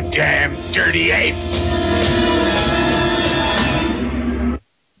me, you damn dirty ape!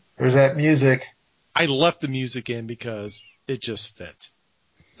 There's that music. I left the music in because it just fit.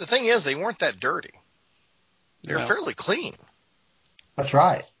 The thing is, they weren't that dirty. They were fairly clean. That's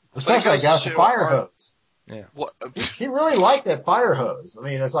right. Especially that guy with the fire hose. Yeah. He really liked that fire hose. I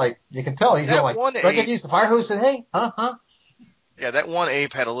mean, it's like, you can tell he's like, do I get to use the fire hose? And hey, huh? Yeah, that one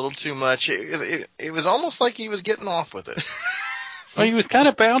ape had a little too much. It was almost like he was getting off with it. Well, he was kind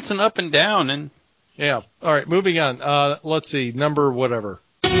of bouncing up and down. And yeah. All right, moving on. Let's see, number whatever.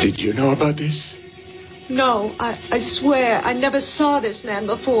 Did you know about this? No, I swear I never saw this man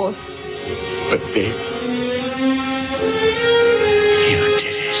before. But then, you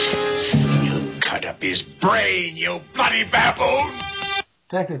did it. You cut up his his brain, you bloody baboon!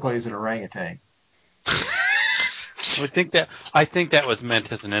 Technically, he's an orangutan. I think that was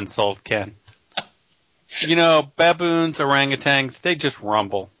meant as an insult, Ken. You know, baboons, orangutans, they just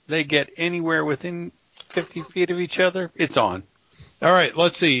rumble. They get anywhere within 50 feet of each other, it's on. All right,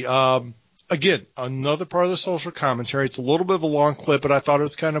 let's see. Again, another part of the social commentary. It's a little bit of a long clip, but I thought it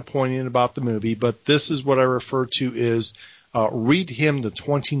was kind of poignant about the movie. But this is what I refer to as read him the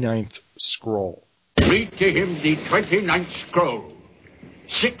 29th scroll. Read to him the 29th scroll,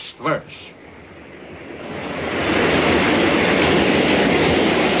 6th verse.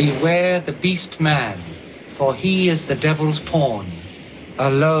 Beware the beast man, for he is the devil's pawn.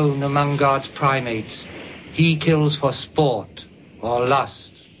 Alone among God's primates, he kills for sport, or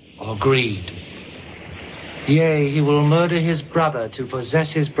lust, or greed. Yea, he will murder his brother to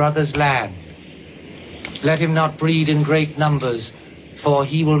possess his brother's land. Let him not breed in great numbers, for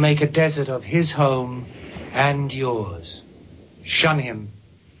he will make a desert of his home and yours. Shun him.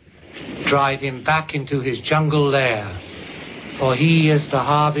 Drive him back into his jungle lair, for he is the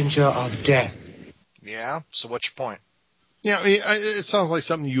harbinger of death. Yeah, so what's your point? Yeah, I mean, it sounds like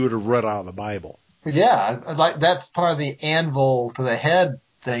something you would have read out of the Bible. Yeah, like that's part of the anvil to the head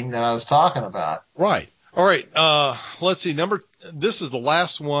thing that I was talking about. Right. All right. Let's see. This is the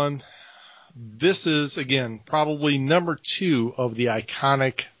last one. This is, again, probably number 2 of the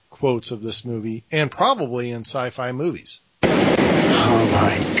iconic quotes of this movie, and probably in sci-fi movies. Oh,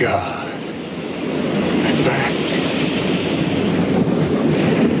 my God. I'm back.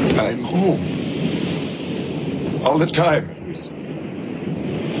 I'm home. All the time.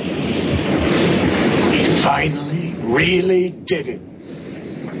 We finally really did it.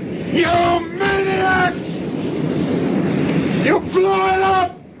 You maniacs! You blew it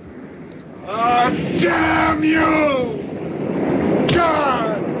up! Oh, damn you!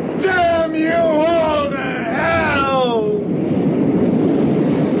 God damn you all to hell!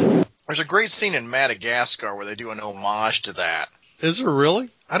 There's a great scene in Madagascar where they do an homage to that. Is there really?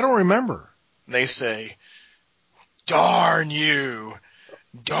 I don't remember. They say, darn you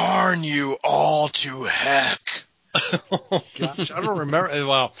all to heck. Oh, gosh, I don't remember.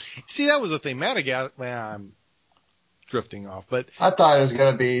 Well, see, that was the thing. Madagascar, I'm drifting off, but I thought it was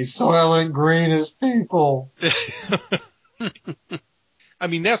going to be Soylent Green as people. I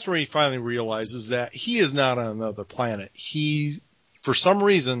mean, that's where he finally realizes that he is not on another planet. For some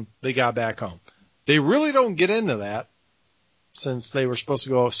reason, they got back home. They really don't get into that since they were supposed to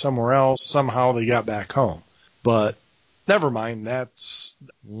go somewhere else. Somehow they got back home. But never mind. That's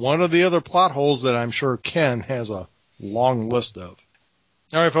one of the other plot holes that I'm sure Ken has a long list of.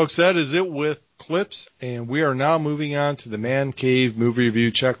 All right, folks, that is it with clips, and we are now moving on to the Man Cave movie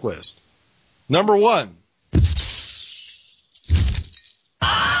review checklist. Number 1.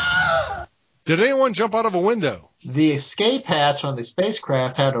 Did anyone jump out of a window? The escape hatch on the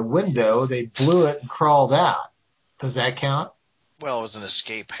spacecraft had a window. They blew it and crawled out. Does that count? Well, it was an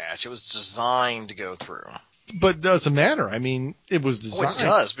escape hatch. It was designed to go through. But it doesn't matter. I mean, it was designed. Oh, it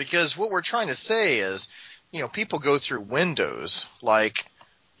does, because what we're trying to say is, people go through windows like,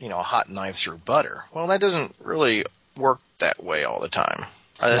 a hot knife through butter. Well, that doesn't really work that way all the time.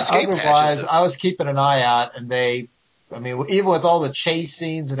 Otherwise, I was keeping an eye out, and even with all the chase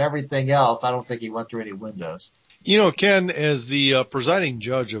scenes and everything else, I don't think he went through any windows. Ken, as the presiding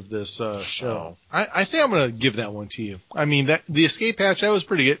judge of this show, I think I'm going to give that one to you. I mean, the escape hatch, that was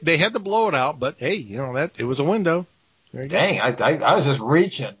pretty good. They had to blow it out, but hey, it was a window. There you go. Dang, I was just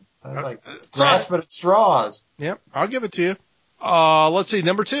reaching. I was like grasping at straws. Yep, I'll give it to you. Let's see,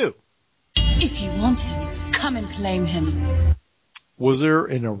 number 2. If you want him, come and claim him. Was there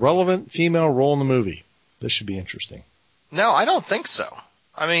an irrelevant female role in the movie? This should be interesting. No, I don't think so.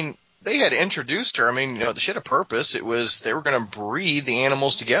 I mean, they had introduced her. I mean, she had a purpose. It was they were going to breed the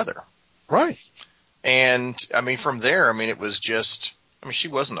animals together. Right. And, I mean, from there, it was just, she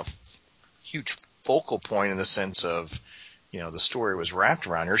wasn't a huge focal point in the sense of, the story was wrapped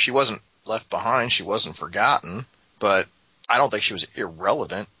around her. She wasn't left behind. She wasn't forgotten. But I don't think she was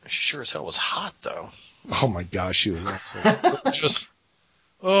irrelevant. She sure as hell was hot, though. Oh, my gosh, she was absolutely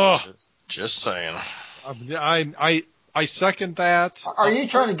Just saying. I second that. Are you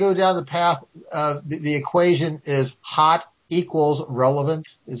trying to go down the path of the equation is hot equals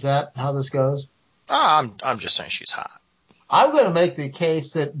relevant? Is that how this goes? I'm just saying she's hot. I'm going to make the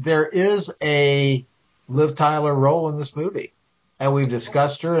case that there is a Liv Tyler role in this movie, and we've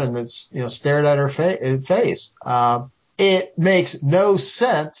discussed her, and it's stared at her face. It makes no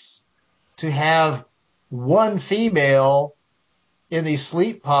sense to have one female in these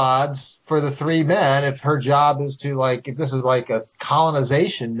sleep pods for the 3 men if her job is to if this is like a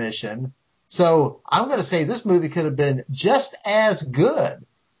colonization mission, So I'm going to say this movie could have been just as good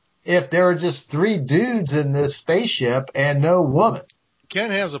if there were just 3 dudes in this spaceship and no woman.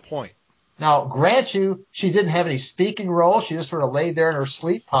 Ken has a point. Now, grant you, she didn't have any speaking role. She just sort of laid there in her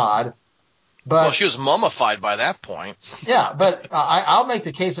sleep pod. But Well, she was mummified by that point. yeah, but I'll make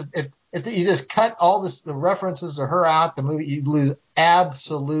the case of if you just cut all the references to her out, the movie, you'd lose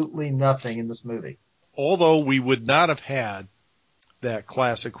absolutely nothing in this movie. Although we would not have had that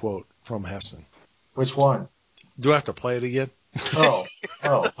classic quote from Heston. Which one? Do I have to play it again? How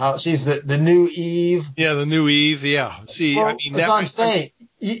she's the new Eve. Yeah, the new Eve. Yeah. See, Well, I mean, that's what I'm saying.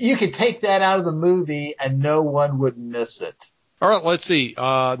 You could take that out of the movie and no one would miss it. All right, let's see.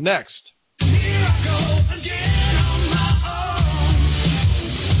 Next.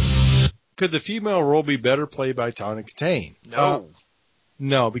 Could the female role be better played by Tawny Kitaen?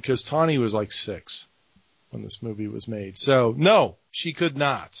 No, because Tawny was like 6 when this movie was made. So, no, she could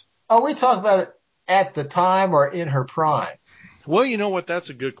not. Oh, we talk about it at the time or in her prime? Well, you know what? That's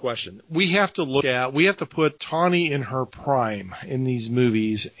a good question. We have to put Tawny in her prime in these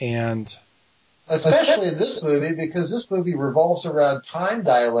movies, and especially in this movie, because this movie revolves around time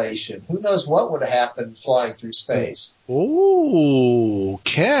dilation. Who knows what would have happened flying through space? Oh,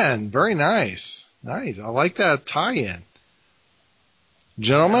 Ken, very nice. Nice. I like that tie-in.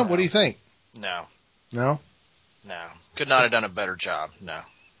 Gentlemen, what do you think? No. No? No. Could not have done a better job. No.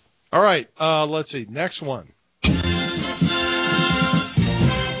 All right, let's see. Next one.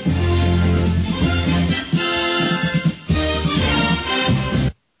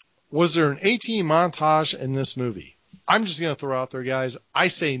 Was there an 18 montage in this movie? I'm just going to throw out there, guys. I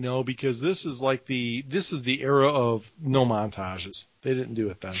say no because this is the era of no montages. They didn't do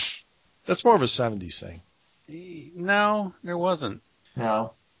it then. That's more of a 70s thing. No, there wasn't.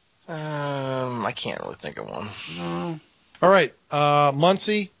 No. I can't really think of one. No. All right,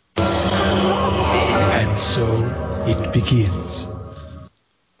 Muncie. And so it begins.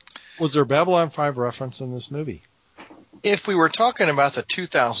 Was there a Babylon 5 reference in this movie? If we were talking about the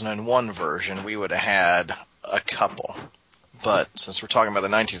 2001 version, we would have had a couple. But since we're talking about the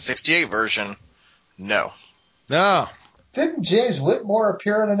 1968 version, no. No. Didn't James Whitmore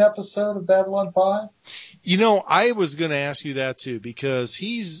appear in an episode of Babylon 5? You know, I was going to ask you that too, because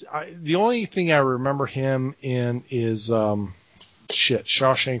the only thing I remember him in is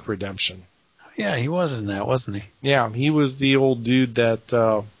Shawshank Redemption. Yeah, he was in that, wasn't he? Yeah, he was the old dude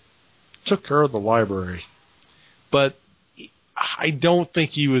that took care of the library. But I don't think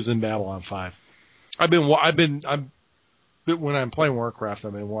he was in Babylon 5. When I'm playing Warcraft,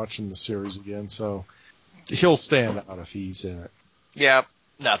 I've been watching the series again, so he'll stand out if he's in it. Yeah,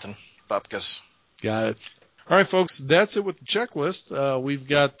 nothing. Bupkis. Got it. All right, folks, that's it with the checklist. We've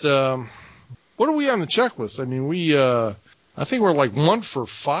got, what are we on the checklist? I mean, I think we're like 1 for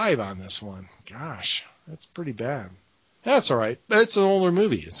 5 on this one. Gosh, that's pretty bad. That's all right. It's an older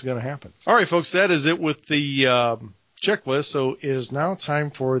movie. It's going to happen. All right, folks, that is it with the checklist. So it is now time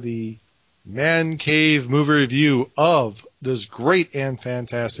for the Man Cave movie review of this great and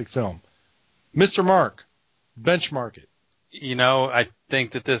fantastic film. Mr. Mark, benchmark it. You know, I think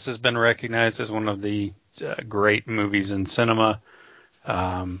that this has been recognized as one of the great movies in cinema.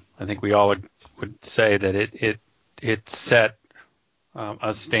 I think we all would say that it set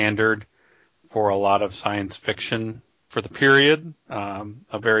a standard for a lot of science fiction for the period.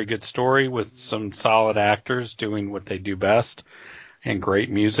 A very good story with some solid actors doing what they do best and great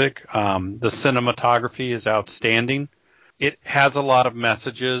music. The cinematography is outstanding. It has a lot of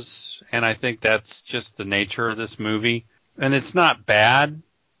messages, and I think that's just the nature of this movie. And it's not bad.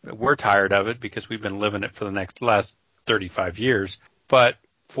 We're tired of it because we've been living it for the last 35 years. But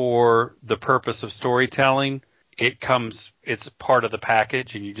for the purpose of storytelling, it's part of the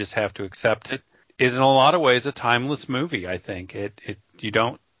package, and you just have to accept it. It's in a lot of ways a timeless movie, I think.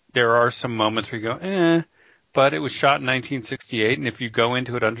 There are some moments where you go, but it was shot in 1968, and if you go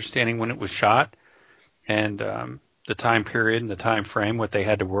into it understanding when it was shot and the time period and the time frame, what they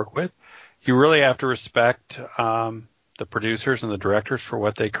had to work with, you really have to respect the producers and the directors for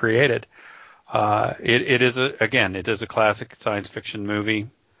what they created. It is a classic science fiction movie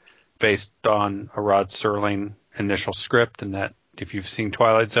based on a Rod Serling initial script, and that if you've seen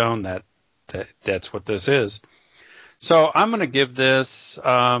Twilight Zone, that's what this is. So I'm going to give this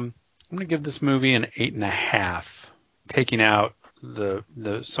movie an 8.5, taking out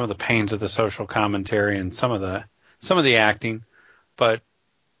some of the pains of the social commentary and some of the acting, but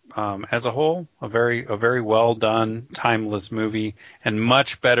as a whole, a very well done, timeless movie, and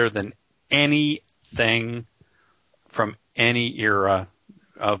much better than anything from any era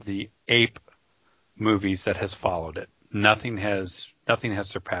of the ape movies that has followed it. Nothing has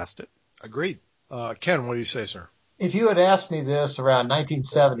surpassed it. Agreed. Ken, what do you say, sir? If you had asked me this around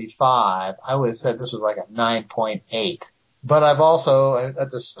 1975, I would have said this was like a 9.8. But I've also, at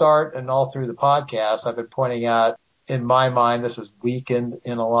the start and all through the podcast, I've been pointing out, in my mind, this is weakened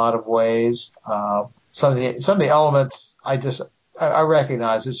in a lot of ways. Some of the elements I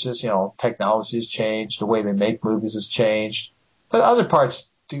recognize it's just, technology has changed, the way they make movies has changed. But other parts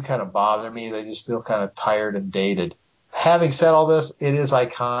do kind of bother me. They just feel kind of tired and dated. Having said all this, it is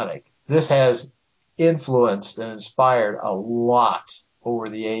iconic. This has influenced and inspired a lot over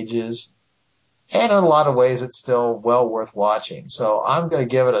the ages. And in a lot of ways, it's still well worth watching. So I'm going to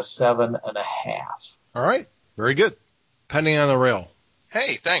give it a 7.5. All right. Very good. Penny on the rail.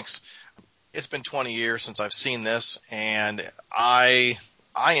 Hey, thanks. It's been 20 years since I've seen this, and I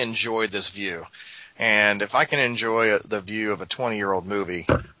enjoyed this view. And if I can enjoy the view of a 20-year-old movie,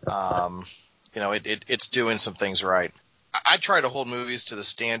 it's doing some things right. I try to hold movies to the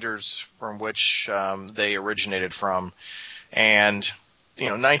standards from which they originated from. And,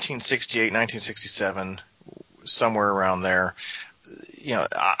 1968, 1967, somewhere around there,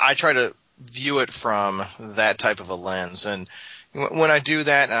 I try to view it from that type of a lens. And when I do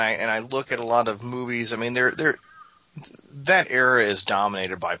that and I look at a lot of movies, I mean, that era is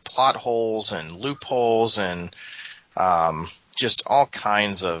dominated by plot holes and loopholes and just all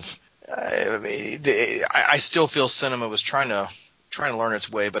kinds of I still feel cinema was trying to learn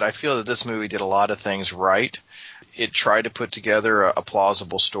its way, but I feel that this movie did a lot of things right. It tried to put together a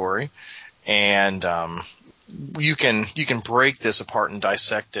plausible story, and you can break this apart and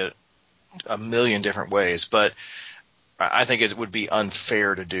dissect it a million different ways, but I think it would be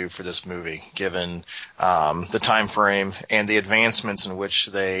unfair to do for this movie, given the time frame and the advancements in which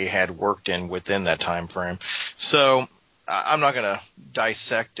they had worked within that time frame. So I'm not going to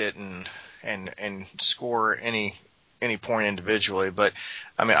dissect it and score any point individually, but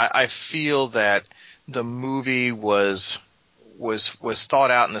I mean I feel that the movie was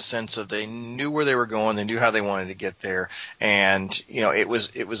thought out in the sense of they knew where they were going, they knew how they wanted to get there, and it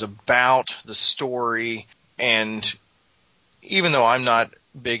was about the story. And even though I'm not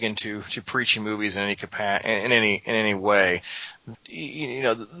big into preaching movies in any way,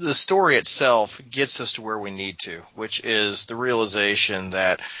 the story itself gets us to where we need to, which is the realization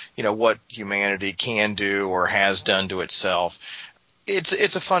that what humanity can do or has done to itself.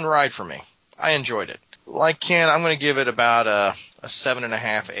 It's a fun ride for me. I enjoyed it. Like Ken, I'm going to give it about a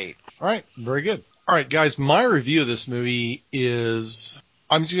 7.5, 8. All right, very good. All right, guys, my review of this movie is,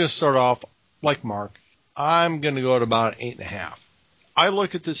 I'm just going to start off like Mark. I'm going to go at about an 8.5. I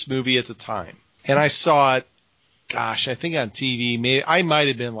look at this movie at the time, and I saw it, gosh, I think on TV. Maybe I might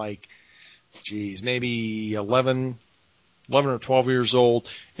have been like, maybe 11 or 12 years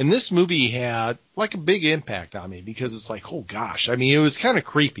old. And this movie had like a big impact on me because it's like, oh gosh, I mean, it was kind of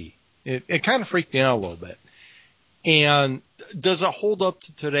creepy. It kind of freaked me out a little bit. And does it hold up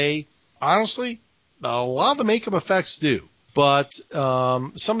to today? Honestly, a lot of the makeup effects do. But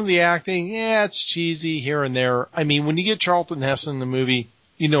some of the acting, it's cheesy here and there. I mean, when you get Charlton Heston in the movie,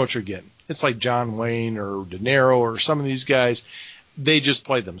 you know what you're getting. It's like John Wayne or De Niro or some of these guys. They just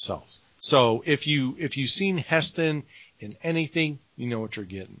play themselves. So if you've seen Heston in anything, you know what you're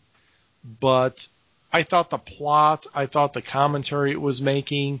getting. But I thought the plot, I thought the commentary it was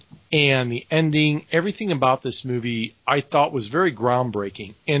making, and the ending, everything about this movie I thought was very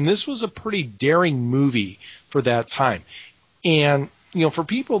groundbreaking. And this was a pretty daring movie for that time. And, for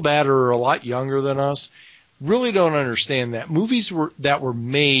people that are a lot younger than us, really don't understand that movies that were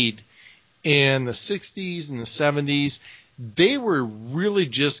made in the 60s and the 70s, they were really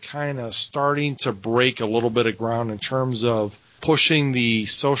just kind of starting to break a little bit of ground in terms of pushing the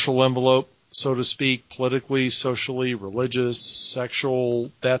social envelope, so to speak, politically, socially, religious,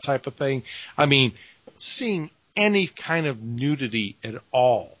 sexual, that type of thing. I mean, seeing any kind of nudity at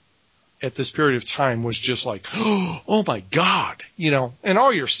all at this period of time was just like, oh my God, and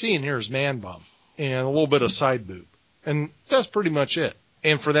all you're seeing here is man bum and a little bit of side boob. And that's pretty much it.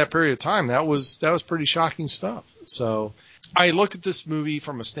 And for that period of time, that was pretty shocking stuff. So I look at this movie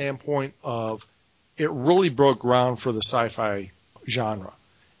from a standpoint of it really broke ground for the sci-fi genre.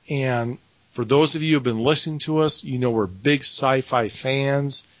 And for those of you who have been listening to us, we're big sci-fi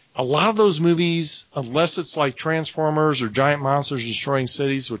fans. A lot of those movies, unless it's like Transformers or giant monsters destroying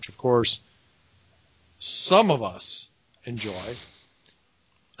cities, which of course some of us enjoy,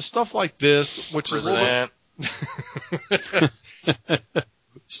 stuff like this, which is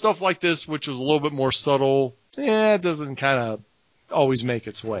stuff like this, which was a little bit more subtle, it doesn't kind of always make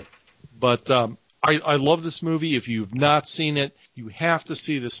its way. But I love this movie. If you've not seen it, you have to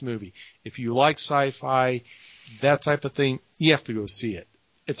see this movie. If you like sci-fi, that type of thing, you have to go see it.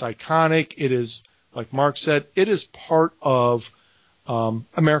 It's iconic. It is, like Mark said, it is part of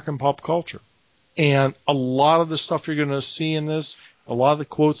American pop culture. And a lot of the stuff you're going to see in this, a lot of the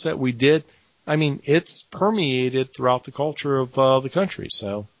quotes that we did, I mean, it's permeated throughout the culture of the country.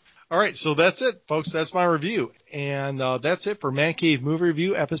 So, all right, so that's it, folks. That's my review. And that's it for Man Cave Movie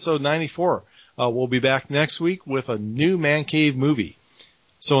Review, episode 94. We'll be back next week with a new Man Cave movie.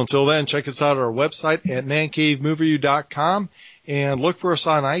 So until then, check us out at our website at mancavemoviereview.com and look for us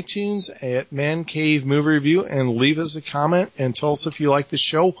on iTunes at Man Cave Movie Review and leave us a comment and tell us if you like the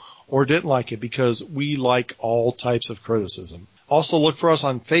show or didn't like it, because we like all types of criticism. Also look for us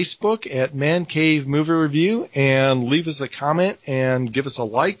on Facebook at Man Cave Movie Review and leave us a comment and give us a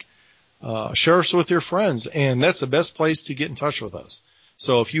like. Share us with your friends, and that's the best place to get in touch with us.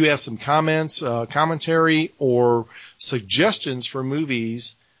 So if you have some comments, commentary, or suggestions for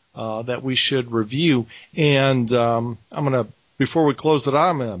movies that we should review, and before we close it out,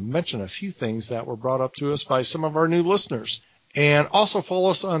 I'm going to mention a few things that were brought up to us by some of our new listeners. And also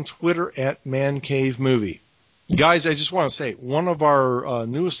follow us on Twitter at Man Cave Movie. Guys, I just want to say, one of our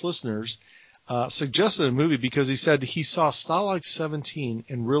newest listeners suggested a movie because he said he saw Stalag 17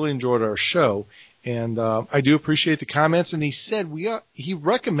 and really enjoyed our show. And I do appreciate the comments. And he said he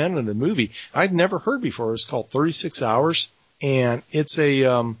recommended a movie I'd never heard before. It's called 36 Hours. And it's a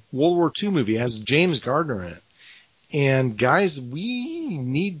World War II movie. It has James Gardner in it. And guys, we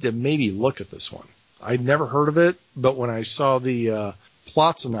need to maybe look at this one. I'd never heard of it, but when I saw the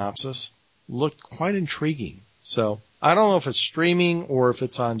plot synopsis, it looked quite intriguing. So I don't know if it's streaming or if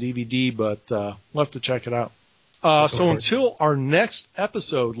it's on DVD, but we'll have to check it out. So until our next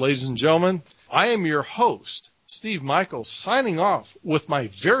episode, ladies and gentlemen, I am your host, Steve Michaels, signing off with my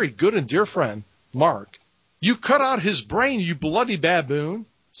very good and dear friend, Mark. You cut out his brain, you bloody baboon.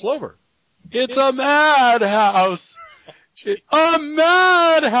 Slover. It's a madhouse. A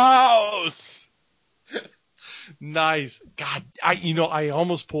madhouse. Nice. God, I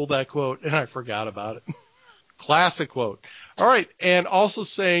almost pulled that quote and I forgot about it. Classic quote. All right. And also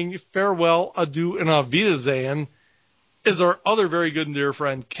saying farewell, adieu, and auf Wiedersehen is our other very good and dear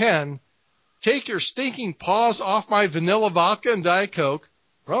friend, Ken. Take your stinking paws off my vanilla vodka and Diet Coke,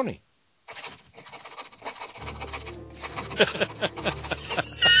 Roni.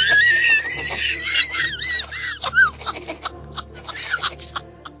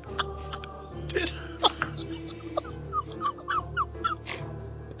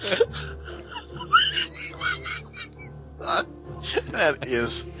 That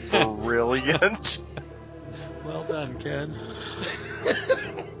is brilliant. Well done, Ken.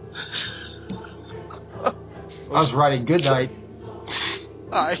 I was writing good night.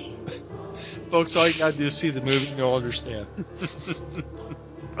 Hi. Folks, all you got to do is see the movie and you'll understand.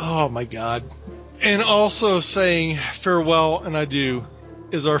 Oh, my God. And also saying farewell and adieu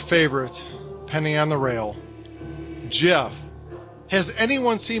is our favorite, Penny on the Rail, Jeff. Has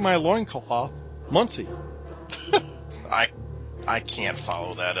anyone seen my loincloth? Muncie. I can't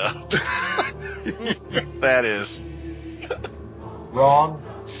follow that up. That is... Wrong.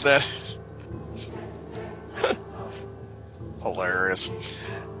 That is... hilarious.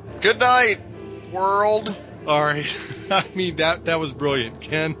 Good night, world. All right. I mean, that was brilliant,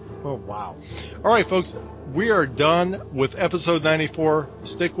 Ken. Oh, wow. All right, folks. We are done with episode 94.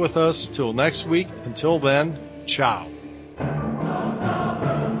 Stick with us till next week. Until then, ciao.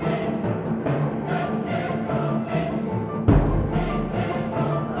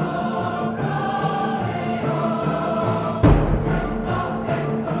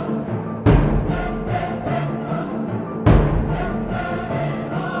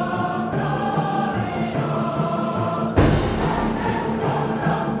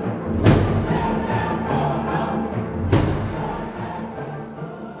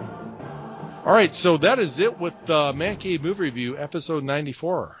 All right, so that is it with Man Cave Movie Review, episode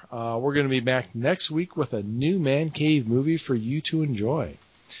 94. We're going to be back next week with a new Man Cave movie for you to enjoy.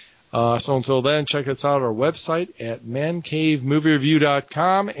 So until then, check us out on our website at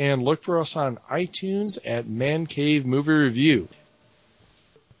mancavemoviereview.com and look for us on iTunes at Man Cave Movie Review.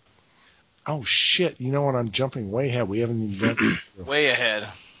 Oh, shit. You know what? I'm jumping way ahead. We haven't even done Way ahead.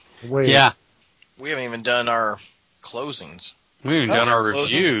 Yeah. We haven't even done our closings. We haven't done our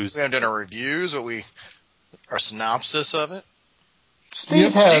Closings. reviews. We haven't done our reviews, our synopsis of it.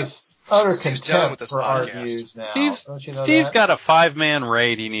 Steve has utter Steve's done with contempt this for our podcast. views now. Don't you know Steve's that? got a 5-man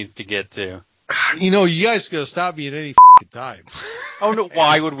raid he needs to get to. You know, you guys got to stop me at any time. Oh, no,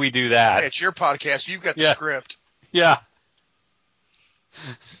 why would we do that? Hey, it's your podcast. You've got the Yeah. script. Yeah.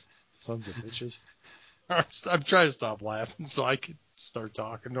 Sons of bitches. I'm trying to stop laughing so I can start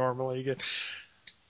talking normally again.